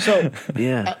 So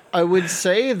yeah, I would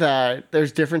say that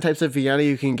there's different types of Vienna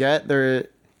you can get.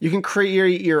 You can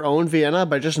create your own Vienna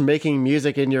by just making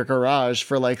music in your garage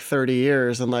for like 30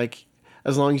 years, and like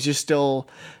as long as you still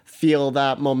feel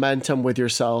that momentum with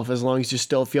yourself, as long as you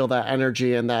still feel that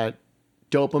energy and that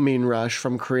dopamine rush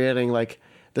from creating like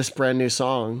this brand new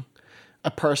song. A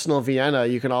personal Vienna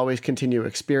you can always continue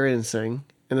experiencing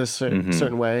in a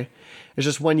certain way. It's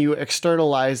just when you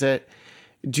externalize it,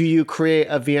 do you create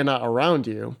a Vienna around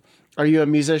you? Are you a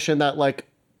musician that like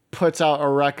puts out a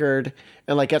record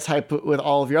and like gets hype with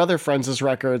all of your other friends'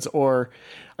 records? Or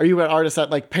are you an artist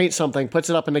that like paints something, puts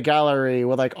it up in a gallery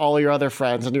with like all your other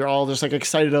friends and you're all just like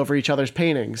excited over each other's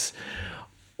paintings?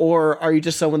 Or are you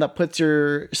just someone that puts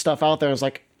your stuff out there and is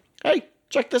like, hey,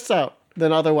 check this out?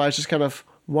 Then otherwise just kind of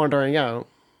wandering out.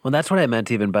 Well, that's what I meant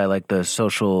even by like the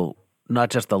social not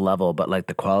just the level, but like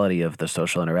the quality of the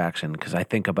social interaction. Because I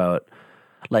think about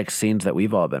like scenes that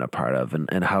we've all been a part of,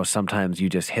 and how sometimes you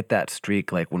just hit that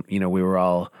streak. Like when, we were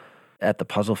all at the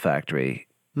Puzzle Factory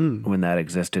when that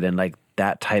existed, and like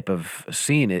that type of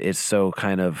scene is so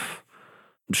kind of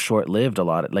short-lived a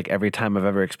lot. Like every time I've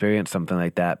ever experienced something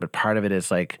like that, but part of it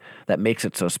is like that makes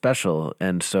it so special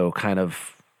and so kind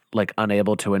of like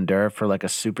unable to endure for like a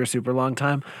super, super long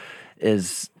time,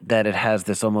 is that it has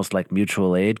this almost like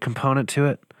mutual aid component to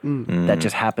it that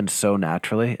just happens so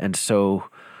naturally and so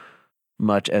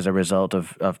much as a result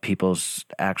of people's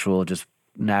actual just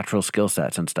natural skill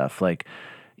sets and stuff. Like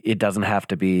it doesn't have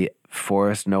to be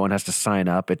forced. No one has to sign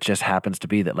up. It just happens to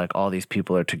be that like all these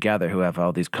people are together who have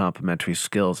all these complementary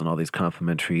skills and all these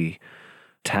complementary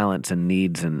talents and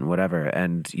needs and whatever.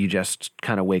 And you just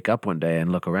kind of wake up one day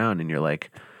and look around and you're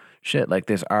like, shit, like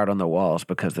there's art on the walls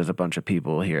because there's a bunch of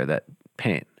people here that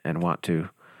paint and want to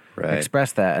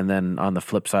express that. And then on the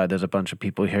flip side, there's a bunch of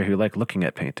people here who like looking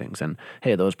at paintings. And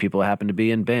hey, those people happen to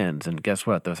be in bands. And guess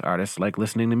what? Those artists like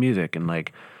listening to music. And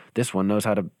like this one knows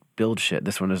how to build shit.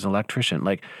 This one is an electrician.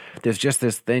 Like there's just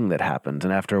this thing that happens.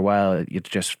 And after a while, it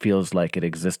just feels like it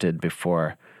existed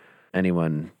before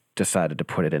anyone decided to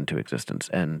put it into existence.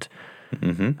 And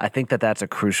I think that that's a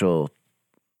crucial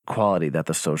quality that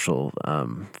the social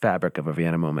fabric of a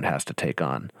Vienna moment has to take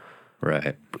on.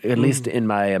 Right. At least in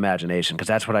my imagination, because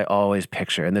that's what I always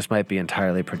picture. And this might be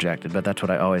entirely projected, but that's what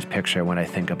I always picture when I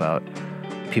think about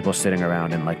people sitting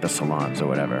around in like the salons or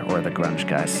whatever, or the grunge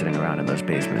guys sitting around in those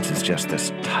basements. It's just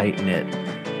this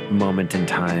tight-knit moment in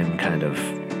time kind of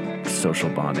social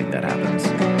bonding that happens.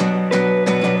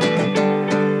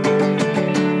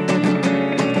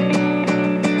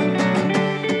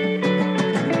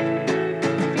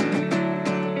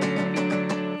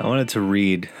 I wanted to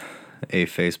read a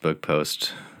Facebook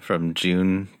post from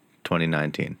June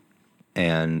 2019.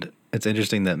 And it's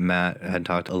interesting that Matt had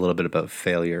talked a little bit about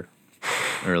failure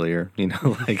earlier,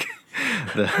 like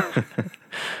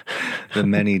the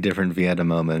many different Vienna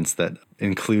moments that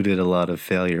included a lot of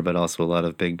failure, but also a lot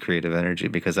of big creative energy.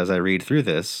 Because as I read through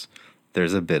this,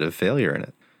 there's a bit of failure in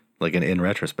it, like in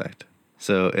retrospect.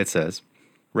 So it says,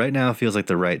 right now feels like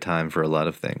the right time for a lot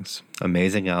of things.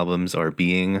 Amazing albums are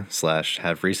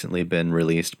have recently been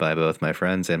released by both my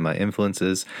friends and my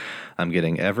influences. I'm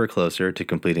getting ever closer to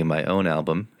completing my own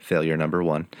album, Failure Number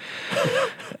 1.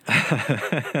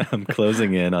 I'm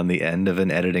closing in on the end of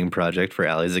an editing project for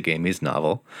Ali Zagami's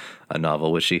novel, a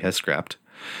novel which she has scrapped.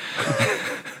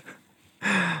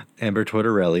 Amber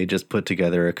Tortorelli just put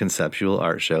together a conceptual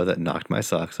art show that knocked my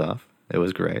socks off. It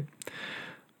was great.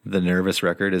 The Nervous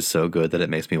record is so good that it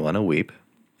makes me want to weep.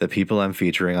 The people I'm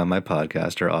featuring on my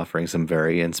podcast are offering some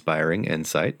very inspiring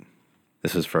insight.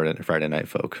 This was Friday Night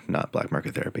Folk, not Black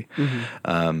Market Therapy.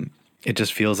 It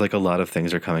just feels like a lot of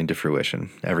things are coming to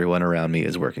fruition. Everyone around me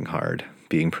is working hard,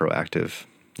 being proactive,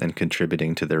 and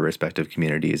contributing to their respective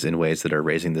communities in ways that are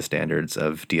raising the standards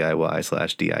of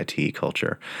DIY/DIT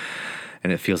culture.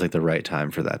 And it feels like the right time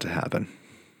for that to happen.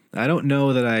 I don't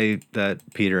know that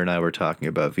Peter and I were talking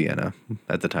about Vienna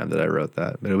at the time that I wrote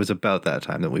that, but it was about that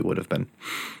time that we would have been.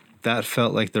 That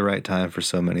felt like the right time for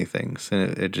so many things.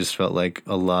 And it just felt like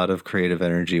a lot of creative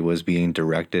energy was being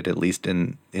directed, at least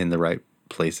in the right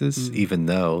places, even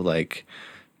though like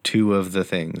 2 of the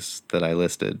things that I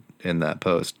listed in that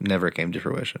post never came to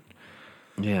fruition.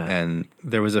 Yeah. And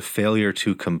there was a failure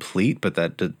to complete, but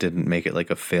that didn't make it like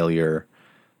a failure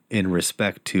in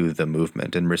respect to the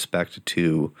movement, in respect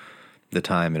to the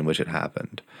time in which it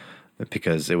happened,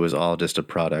 because it was all just a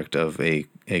product of a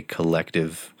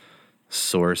collective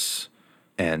source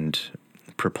and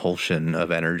propulsion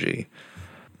of energy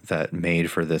that made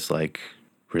for this like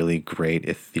really great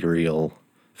ethereal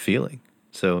feeling.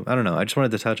 So I don't know. I just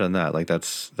wanted to touch on that. Like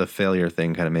that's the failure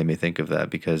thing kind of made me think of that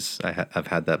because I've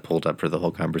had that pulled up for the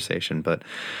whole conversation. But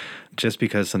just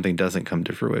because something doesn't come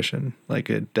to fruition, like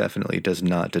it definitely does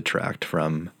not detract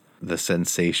from the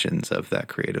sensations of that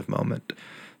creative moment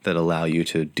that allow you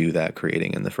to do that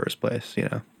creating in the first place,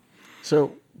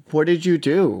 So what did you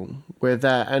do with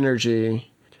that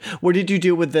energy? What did you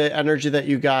do with the energy that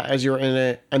you got as you were in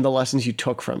it and the lessons you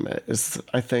took from it is,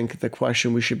 I think, the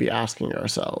question we should be asking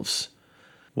ourselves.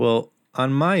 Well,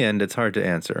 on my end, it's hard to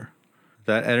answer.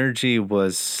 That energy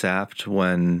was sapped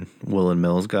when Will and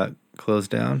Mills got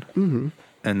closed down. Mm-hmm.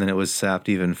 And then it was sapped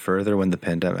even further when the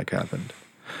pandemic happened.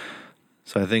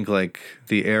 So I think like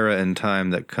the era and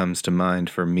time that comes to mind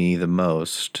for me the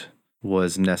most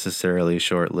was necessarily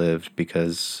short-lived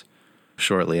because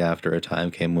shortly after a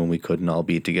time came when we couldn't all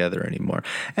be together anymore.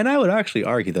 And I would actually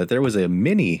argue that there was a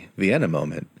mini Vienna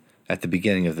moment at the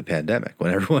beginning of the pandemic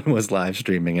when everyone was live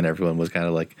streaming and everyone was kind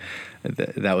of like,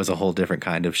 that was a whole different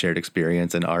kind of shared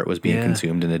experience, and art was being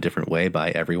consumed in a different way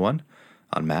by everyone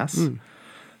en masse.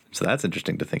 So that's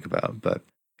interesting to think about. But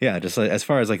yeah, just like, as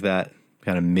far as like that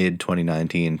kind of mid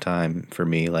 2019 time for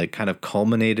me, like kind of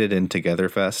culminated in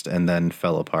Togetherfest and then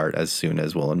fell apart as soon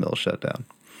as Woolen Mill shut down.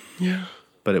 Yeah.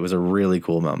 But it was a really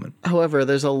cool moment. However,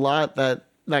 there's a lot that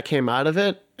came out of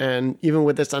it. And even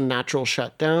with this unnatural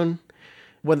shutdown,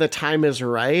 when the time is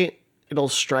right, it'll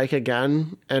strike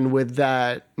again. And with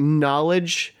that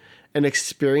knowledge and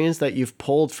experience that you've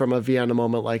pulled from a Vienna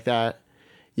moment like that,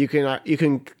 you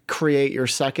can create your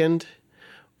second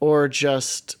or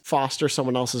just foster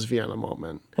someone else's Vienna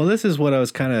moment. Well, this is what I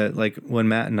was kind of like when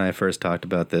Matt and I first talked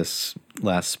about this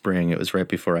last spring. It was right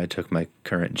before I took my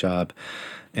current job.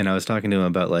 And I was talking to him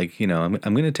about like, you know,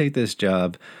 I'm going to take this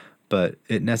job, but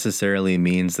it necessarily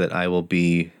means that I will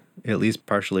be at least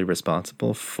partially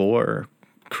responsible for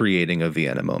creating a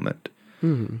Vienna moment.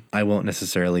 Mm-hmm. I won't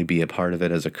necessarily be a part of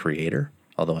it as a creator,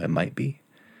 although I might be.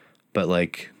 But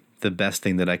like the best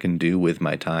thing that I can do with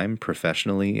my time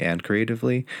professionally and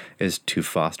creatively is to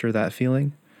foster that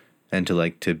feeling and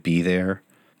to be there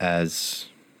as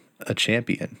a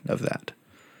champion of that.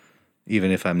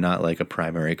 Even if I'm not like a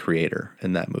primary creator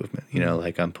in that movement, you know,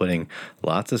 like I'm putting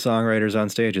lots of songwriters on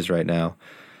stages right now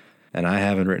and I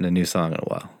haven't written a new song in a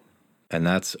while, and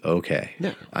that's okay.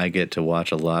 Yeah. I get to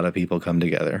watch a lot of people come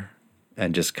together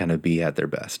and just kind of be at their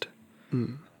best.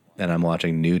 And I'm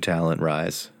watching new talent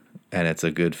rise, and it's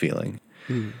a good feeling.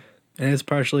 And it's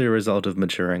partially a result of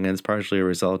maturing, and it's partially a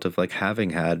result of like having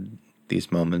had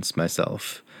these moments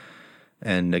myself.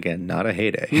 And again, not a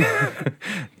heyday,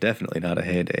 definitely not a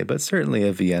heyday, but certainly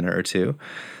a Vienna or two.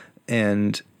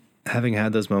 And having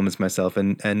had those moments myself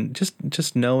and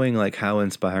just knowing like how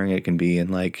inspiring it can be.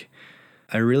 And like,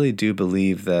 I really do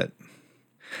believe that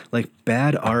like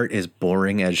bad art is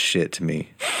boring as shit to me.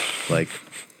 Like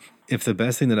if the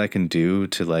best thing that I can do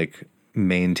to like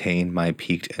maintain my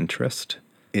piqued interest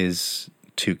is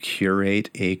to curate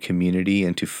a community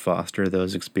and to foster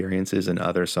those experiences in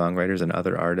other songwriters and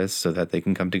other artists so that they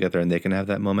can come together and they can have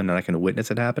that moment and I can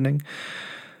witness it happening,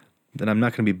 then I'm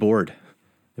not going to be bored.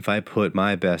 If I put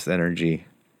my best energy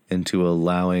into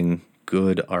allowing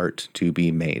good art to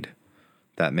be made,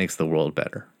 that makes the world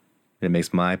better. It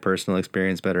makes my personal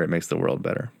experience better. It makes the world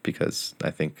better, because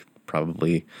I think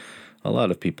probably a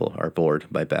lot of people are bored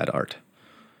by bad art.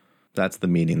 That's the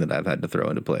meaning that I've had to throw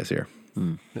into place here.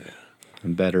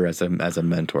 I'm better as a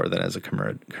mentor than as a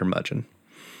curmudgeon.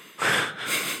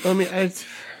 I mean,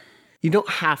 you don't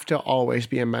have to always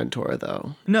be a mentor,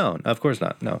 though. No, of course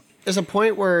not. No. There's a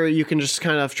point where you can just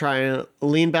kind of try and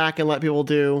lean back and let people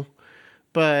do.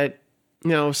 But,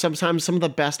 you know, sometimes some of the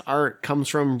best art comes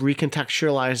from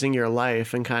recontextualizing your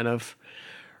life and kind of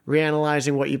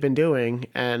reanalyzing what you've been doing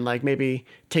and like maybe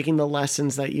taking the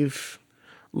lessons that you've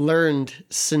learned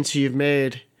since you've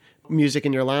made music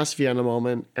in your last Vienna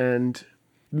moment and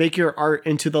make your art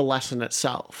into the lesson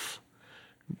itself.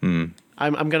 I'm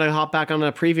going to hop back on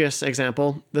a previous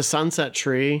example. The Sunset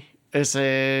Tree is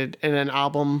in an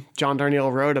album John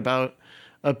Darnielle wrote about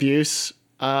abuse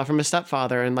from his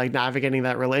stepfather and like navigating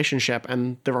that relationship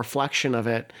and the reflection of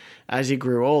it as he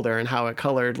grew older and how it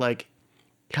colored like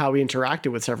how he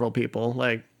interacted with several people.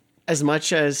 Like as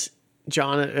much as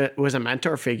John was a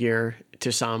mentor figure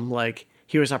to some, like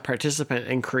he was a participant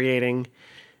in creating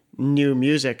new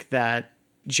music that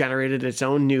generated its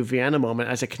own new Vienna moment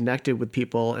as it connected with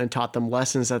people and taught them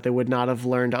lessons that they would not have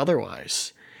learned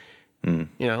otherwise. You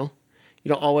know, you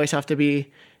don't always have to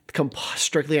be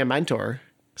strictly a mentor.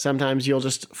 Sometimes you'll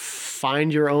just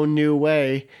find your own new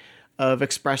way of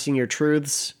expressing your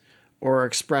truths or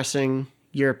expressing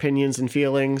your opinions and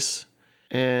feelings,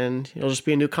 and it'll just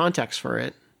be a new context for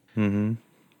it.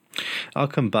 I'll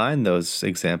combine those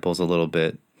examples a little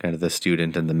bit, kind of the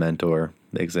student and the mentor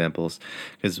examples,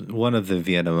 because one of the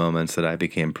Vienna moments that I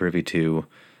became privy to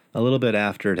a little bit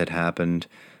after it had happened,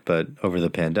 but over the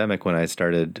pandemic when I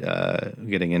started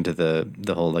getting into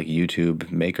the whole like YouTube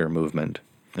maker movement,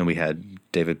 and we had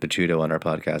David Picciuto on our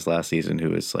podcast last season,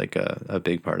 who was like a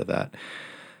big part of that.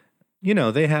 You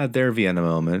know, they had their Vienna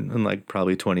moment in like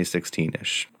probably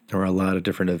 2016-ish. There were a lot of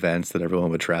different events that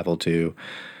everyone would travel to.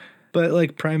 But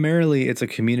like primarily it's a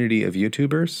community of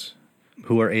YouTubers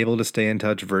who are able to stay in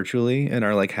touch virtually and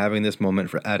are like having this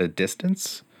moment at a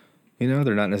distance. You know,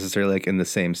 they're not necessarily like in the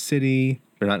same city.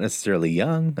 They're not necessarily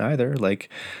young either. Like,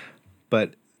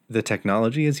 but the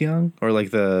technology is young, or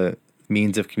like the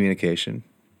means of communication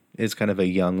is kind of a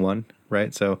young one,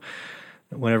 right? So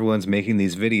when everyone's making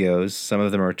these videos, some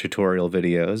of them are tutorial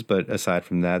videos, but aside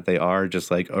from that, they are just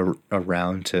like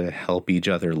around to help each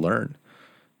other learn,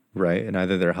 right? And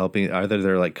either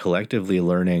they're like collectively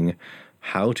learning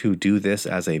how to do this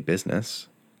as a business.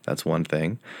 That's one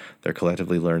thing. They're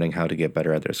collectively learning how to get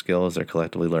better at their skills. They're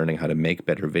collectively learning how to make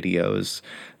better videos.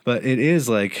 But it is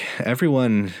like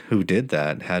everyone who did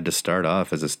that had to start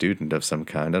off as a student of some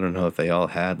kind. I don't know if they all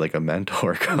had like a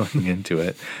mentor going into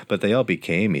it, but they all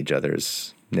became each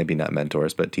other's, maybe not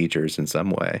mentors, but teachers in some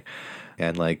way.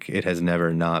 And like it has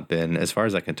never not been, as far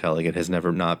as I can tell, like it has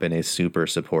never not been a super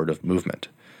supportive movement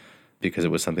because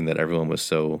it was something that everyone was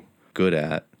so good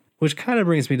at. Which kind of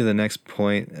brings me to the next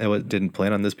point. I didn't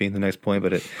plan on this being the next point,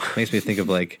 but it makes me think of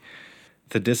like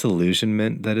the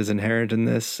disillusionment that is inherent in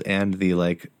this, and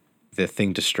the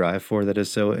thing to strive for that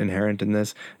is so inherent in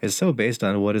this is so based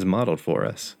on what is modeled for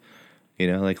us.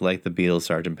 You know, like the Beatles,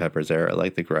 Sgt. Pepper's era,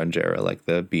 like the grunge era, like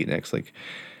the beatniks. Like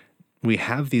we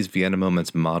have these Vienna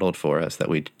moments modeled for us that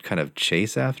we kind of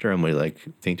chase after, and we like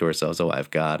think to ourselves, oh, I've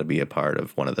got to be a part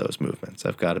of one of those movements.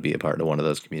 I've got to be a part of one of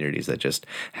those communities that just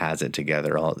has it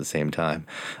together all at the same time.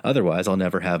 Otherwise, I'll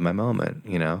never have my moment,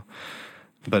 you know?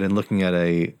 But in looking at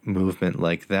a movement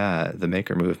like that, the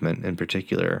maker movement in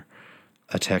particular,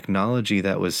 a technology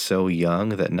that was so young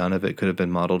that none of it could have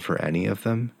been modeled for any of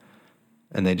them,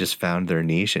 and they just found their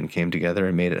niche and came together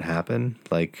and made it happen,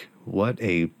 like what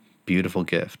a beautiful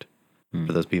gift.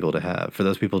 For those people to have, for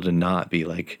those people to not be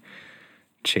like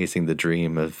chasing the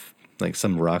dream of like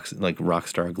some rock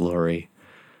star glory,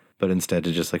 but instead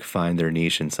to just like find their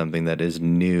niche in something that is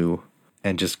new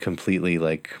and just completely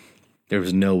like there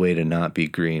was no way to not be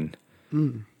green.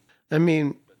 I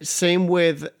mean, same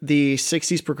with the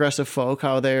 60s progressive folk,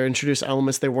 how they introduced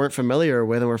elements they weren't familiar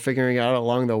with and were figuring out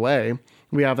along the way.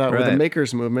 We have that with the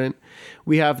makers movement.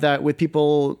 We have that with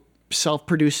people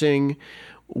self-producing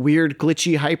weird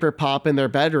glitchy hyper pop in their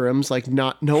bedrooms, like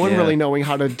no one really knowing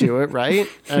how to do it right,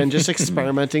 and just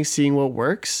experimenting, seeing what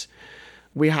works.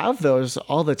 We have those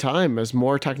all the time as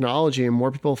more technology and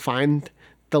more people find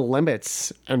the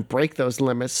limits and break those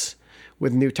limits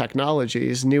with new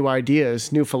technologies, new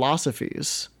ideas, new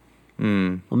philosophies.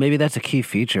 Well, maybe that's a key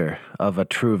feature of a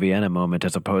true Vienna moment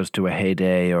as opposed to a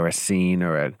heyday or a scene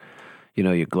or a,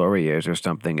 your glory years or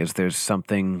something, is there's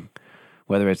something,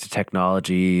 whether it's a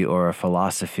technology or a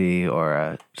philosophy or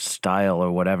a style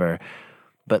or whatever,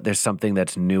 but there's something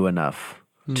that's new enough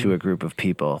to a group of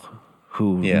people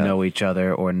who know each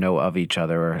other or know of each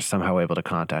other or are somehow able to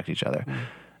contact each other.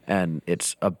 And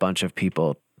it's a bunch of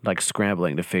people like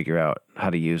scrambling to figure out how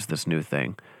to use this new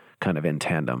thing kind of in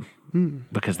tandem.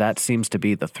 Because that seems to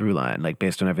be the through line, like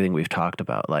based on everything we've talked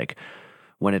about, like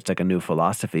when it's like a new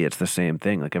philosophy, it's the same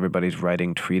thing. Like everybody's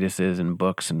writing treatises and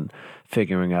books and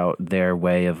figuring out their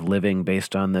way of living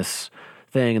based on this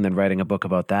thing and then writing a book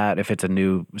about that. If it's a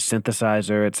new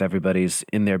synthesizer, it's everybody's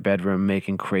in their bedroom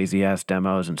making crazy ass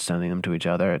demos and sending them to each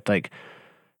other. It's like,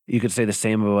 you could say the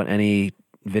same about any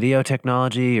video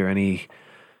technology or any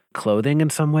clothing in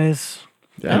some ways.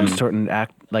 Certain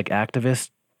activist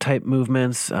type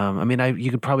movements.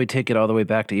 You could probably take it all the way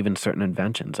back to even certain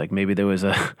inventions. Like maybe there was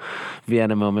a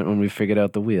Vienna moment when we figured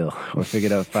out the wheel or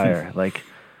figured out fire. Like,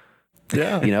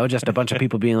 just a bunch of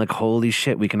people being like, holy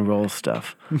shit, we can roll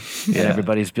stuff. And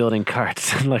everybody's building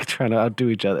carts and like trying to outdo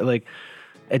each other. Like,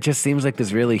 it just seems like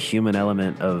this really human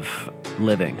element of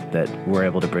living that we're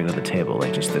able to bring to the table.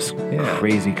 Like just this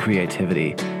crazy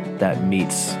creativity that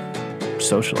meets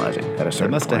socializing at a certain point.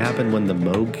 It must have happened when the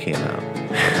Moog came out.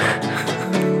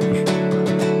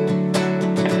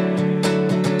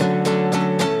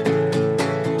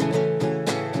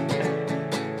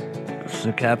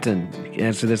 So, Captain,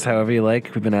 answer this however you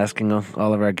like. We've been asking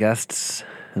all of our guests.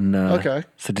 And okay.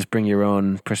 So just bring your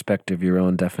own perspective, your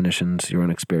own definitions, your own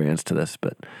experience to this.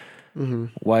 But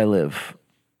why live?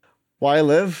 Why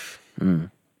live?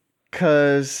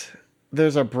 Because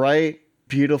there's a bright,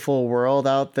 beautiful world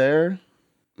out there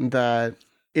that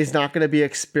is not going to be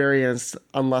experienced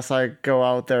unless I go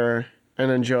out there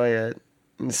and enjoy it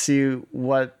and see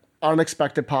what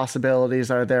unexpected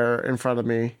possibilities are there in front of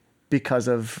me because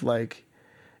of like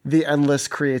the endless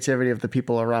creativity of the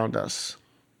people around us.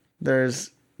 There's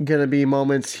going to be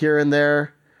moments here and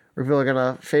there where people are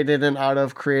going to fade in and out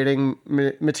of creating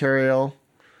material,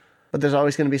 but there's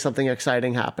always going to be something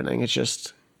exciting happening. It's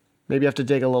just maybe you have to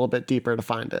dig a little bit deeper to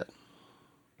find it.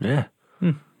 Yeah.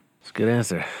 It's a good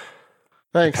answer.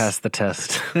 Thanks. Pass the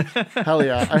test. Hell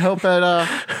yeah. I hope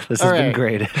that... this has been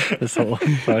great, this whole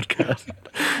podcast.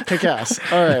 Kick ass.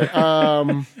 All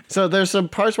right. So there's some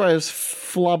parts where I was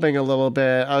flubbing a little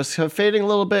bit. I was fading a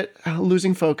little bit,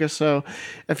 losing focus. So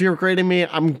if you're grading me,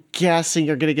 I'm guessing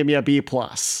you're going to give me a B+.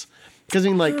 Because I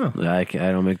mean, like,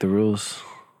 I don't make the rules.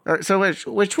 all right, so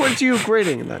which one's you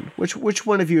grading then? Which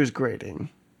one of you is grading?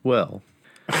 Well,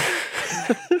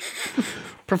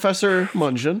 Professor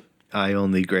Mungeon. I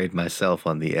only grade myself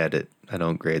on the edit. I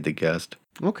don't grade the guest.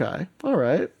 Okay, all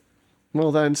right.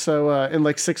 Well then, so in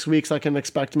like 6 weeks, I can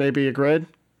expect maybe a grade.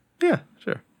 Yeah,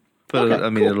 sure. But Okay, I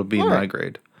mean, cool. it'll be All my right.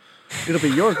 grade. It'll be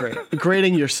your grade.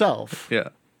 Grading yourself. Yeah.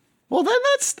 Well, then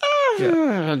that's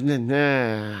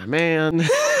nah, man.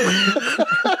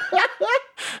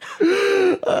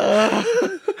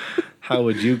 How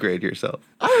would you grade yourself?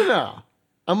 I don't know.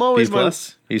 I'm B always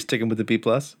plus? Are you sticking with the B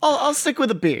plus? I'll stick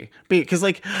with a B. because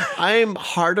like I'm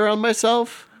harder on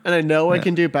myself, and I know I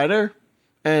can do better.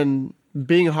 And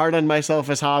being hard on myself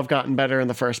is how I've gotten better in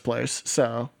the first place.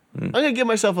 So I'm gonna give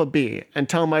myself a B and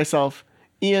tell myself,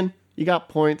 Ian, you got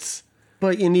points,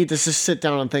 but you need to just sit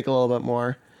down and think a little bit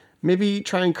more. Maybe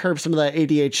try and curb some of that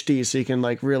ADHD so you can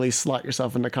like really slot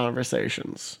yourself into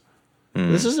conversations.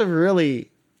 This is a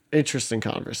really interesting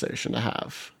conversation to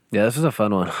have. Yeah, this is a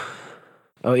fun one.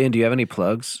 Oh, Ian, do you have any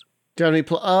plugs? Do you have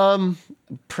any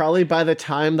probably by the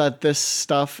time that this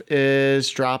stuff is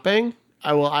dropping,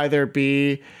 I will either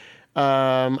be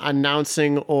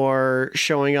announcing or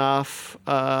showing off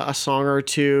a song or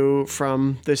two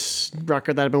from this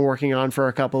record that I've been working on for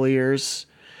a couple of years.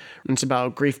 It's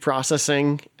about grief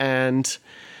processing and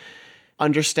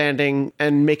understanding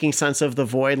and making sense of the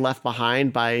void left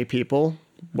behind by people,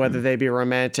 whether they be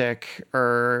romantic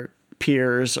or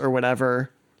peers or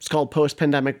whatever. It's called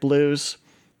Post-Pandemic Blues.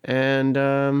 And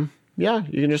yeah,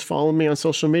 you can just follow me on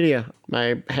social media.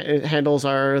 My handles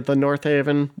are the North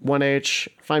Haven 1H.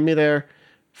 Find me there.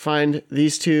 Find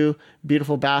these two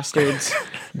beautiful bastards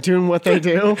doing what they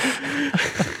do.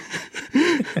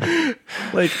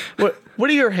 Like, what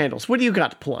are your handles? What do you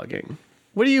got plugging?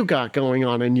 What do you got going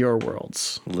on in your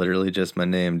worlds? Literally just my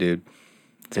name, dude.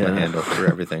 It's my handle for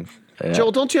everything. Yeah.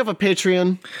 Joel, don't you have a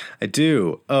Patreon? I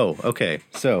do. Oh, okay.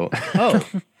 So,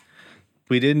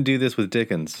 we didn't do this with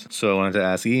Dickens. So I wanted to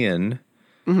ask Ian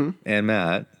and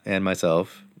Matt and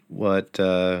myself what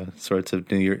sorts of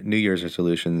New Year's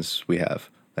resolutions we have.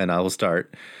 And I will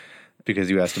start because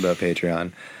you asked about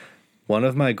Patreon. One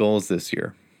of my goals this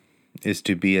year is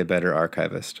to be a better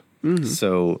archivist.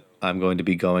 So I'm going to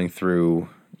be going through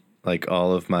like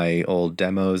all of my old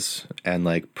demos and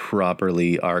like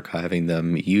properly archiving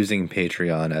them using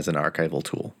Patreon as an archival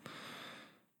tool,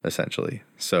 essentially.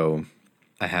 So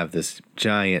I have this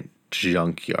giant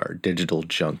digital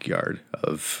junkyard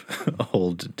of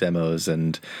old demos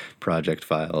and project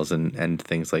files and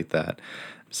things like that.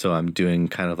 So I'm doing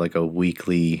kind of like a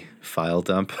weekly file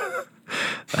dump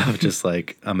of just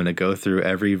like, I'm going to go through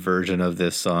every version of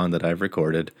this song that I've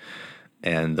recorded,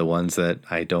 and the ones that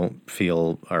I don't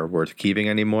feel are worth keeping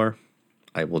anymore,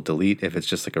 I will delete. If it's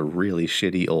just like a really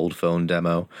shitty old phone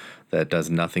demo that does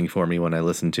nothing for me when I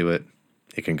listen to it,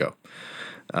 it can go.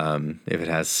 If it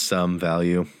has some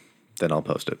value, then I'll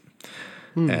post it.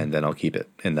 And then I'll keep it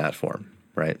in that form,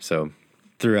 right? So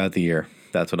throughout the year,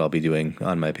 that's what I'll be doing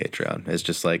on my Patreon, is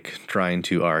just like trying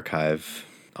to archive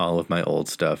all of my old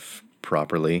stuff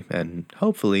properly, and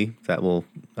hopefully that will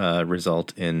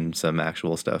result in some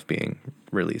actual stuff being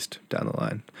released down the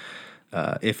line,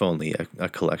 if only a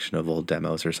collection of old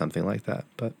demos or something like that.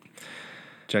 But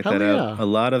check that out. A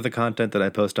lot of the content that I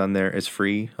post on there is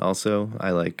free also.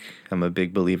 I'm a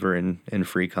big believer in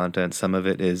free content. Some of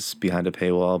it is behind a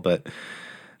paywall, but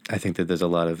I think that there's a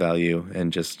lot of value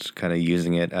in just kind of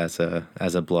using it as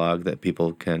a blog that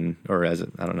people can, or I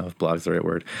don't know if blog's the right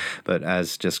word, but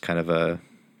as just kind of a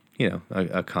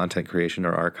content creation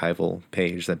or archival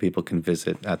page that people can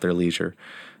visit at their leisure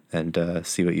and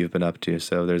see what you've been up to.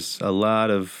 So there's a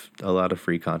lot of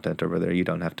free content over there. You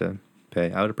don't have to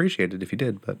pay. I would appreciate it if you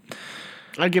did, but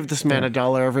I give this man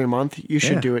 $1 every month. You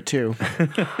should do it too.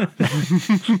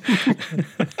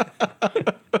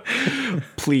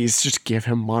 Please just give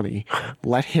him money.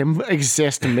 Let him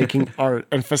exist in making art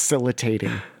and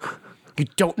facilitating. You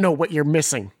don't know what you're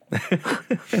missing.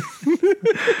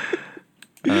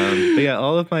 But yeah,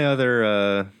 all of my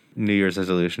other New Year's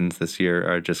resolutions this year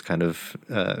are just kind of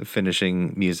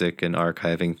finishing music and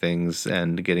archiving things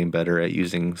and getting better at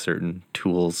using certain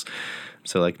tools.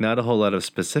 So like not a whole lot of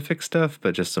specific stuff,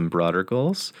 but just some broader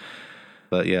goals.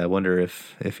 But yeah, I wonder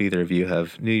if either of you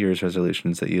have New Year's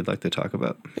resolutions that you'd like to talk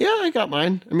about. Yeah, I got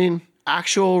mine. I mean,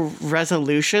 actual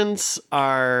resolutions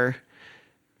are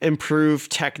improve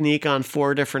technique on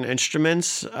 4 different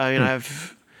instruments. I mean,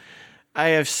 I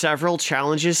have several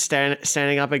challenges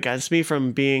standing up against me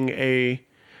from being a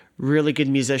really good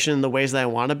musician in the ways that I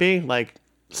want to be. Like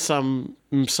some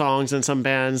songs and some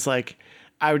bands, like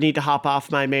I would need to hop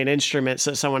off my main instrument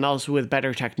so someone else with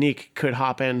better technique could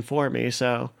hop in for me.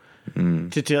 So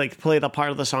to like play the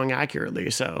part of the song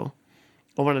accurately. So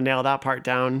I want to nail that part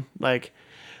down. Like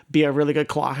be a really good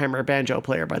clawhammer banjo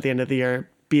player by the end of the year.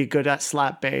 Be good at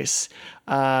slap bass,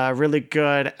 really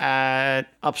good at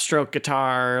upstroke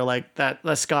guitar, like that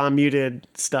ska muted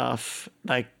stuff,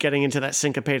 like getting into that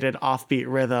syncopated offbeat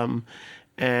rhythm,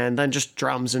 and then just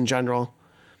drums in general.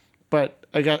 But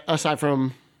I got, aside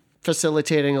from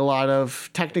facilitating a lot of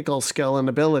technical skill and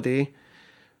ability,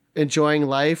 enjoying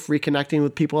life, reconnecting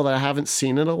with people that I haven't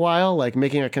seen in a while, like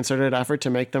making a concerted effort to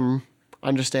make them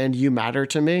understand you matter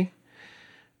to me.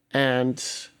 And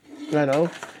I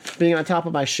know, being on top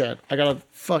of my shit.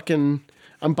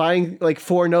 I'm buying like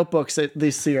 4 notebooks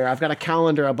this year. I've got a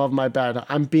calendar above my bed.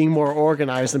 I'm being more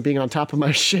organized and being on top of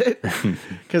my shit.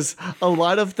 Because a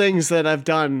lot of things that I've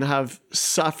done have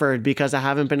suffered because I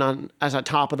haven't been on as on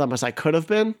top of them as I could have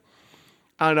been.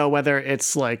 I don't know whether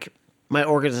it's like my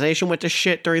organization went to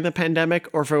shit during the pandemic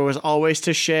or if it was always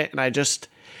to shit and I just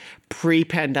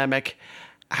pre-pandemic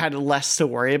had less to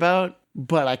worry about.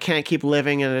 But I can't keep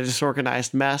living in a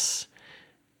disorganized mess,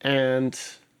 and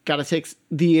got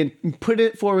to put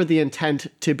it forward the intent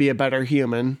to be a better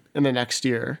human in the next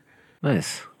year.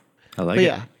 Nice. I like it.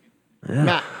 Yeah.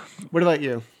 Matt, what about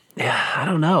you? Yeah, I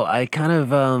don't know. I kind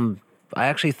of, I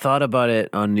actually thought about it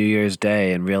on New Year's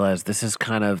Day and realized this is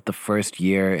kind of the first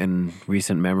year in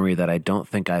recent memory that I don't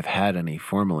think I've had any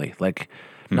formally. Like,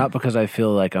 not because I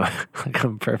feel like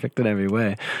I'm perfect in every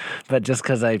way, but just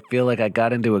because I feel like I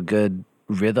got into a good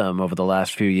rhythm over the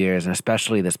last few years, and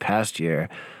especially this past year,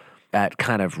 at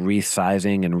kind of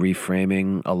resizing and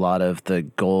reframing a lot of the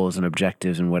goals and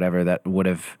objectives and whatever that would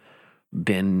have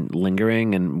been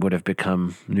lingering and would have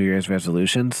become New Year's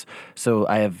resolutions. So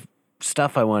I have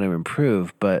stuff I want to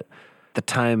improve, but the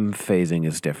time phasing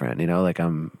is different, you know, like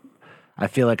I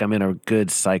feel like I'm in a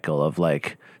good cycle of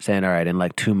like saying, all right, in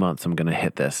like 2 months, I'm going to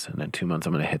hit this. And in 2 months,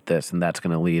 I'm going to hit this. And that's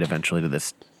going to lead eventually to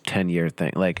this 10-year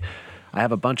thing. Like I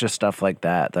have a bunch of stuff like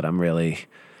that I'm really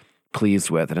pleased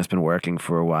with and it's been working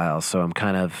for a while. So I'm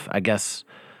kind of, I guess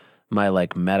my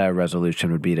like meta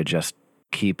resolution would be to just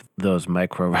keep those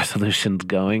micro resolutions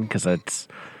going because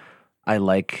I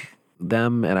like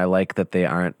them and I like that they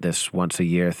aren't this once a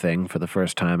year thing for the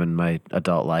first time in my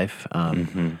adult life.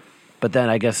 But then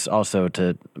I guess also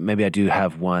maybe I do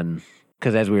have one,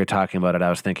 because as we were talking about it,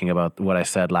 I was thinking about what I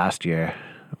said last year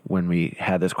when we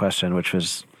had this question, which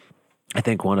was, I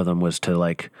think one of them was to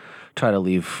like try to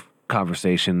leave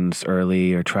conversations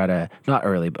early or try to, not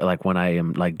early, but like when I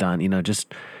am like done, you know,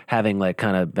 just having like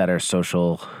kind of better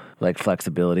social like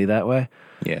flexibility that way.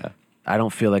 Yeah. I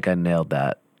don't feel like I nailed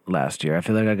that last year. I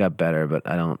feel like I got better, but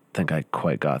I don't think I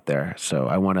quite got there. So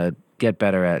I want to get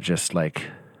better at just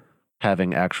like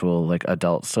having actual like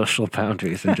adult social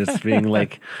boundaries and just being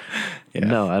like,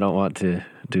 no, I don't want to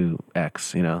do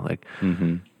X, you know, like,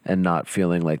 and not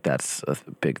feeling like that's a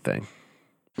big thing.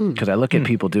 Because I look at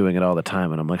people doing it all the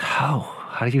time and I'm like, how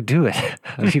do you do it?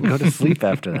 How do you go to sleep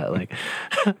after that? Like,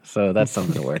 so that's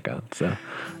something to work on. So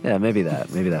yeah, maybe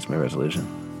that's my resolution.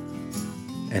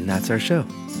 And that's our show.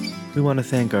 We want to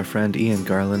thank our friend Ian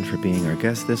Garland for being our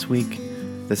guest this week.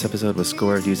 This episode was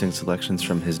scored using selections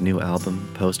from his new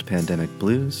album, Post-Pandemic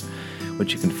Blues,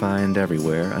 which you can find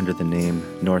everywhere under the name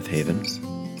North Haven.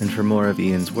 And for more of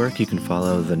Ian's work, you can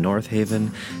follow the North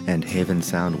Haven and Haven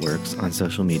Soundworks on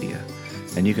social media.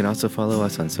 And you can also follow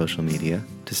us on social media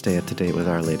to stay up to date with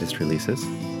our latest releases.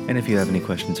 And if you have any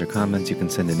questions or comments, you can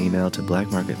send an email to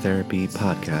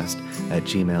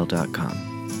blackmarkettherapypodcast@gmail.com.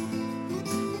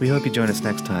 We hope you join us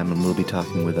next time when we'll be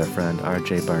talking with our friend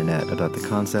RJ Barnett about the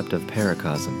concept of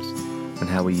paracosms and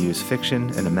how we use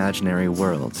fiction and imaginary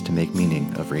worlds to make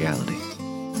meaning of reality.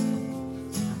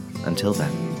 Until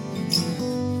then.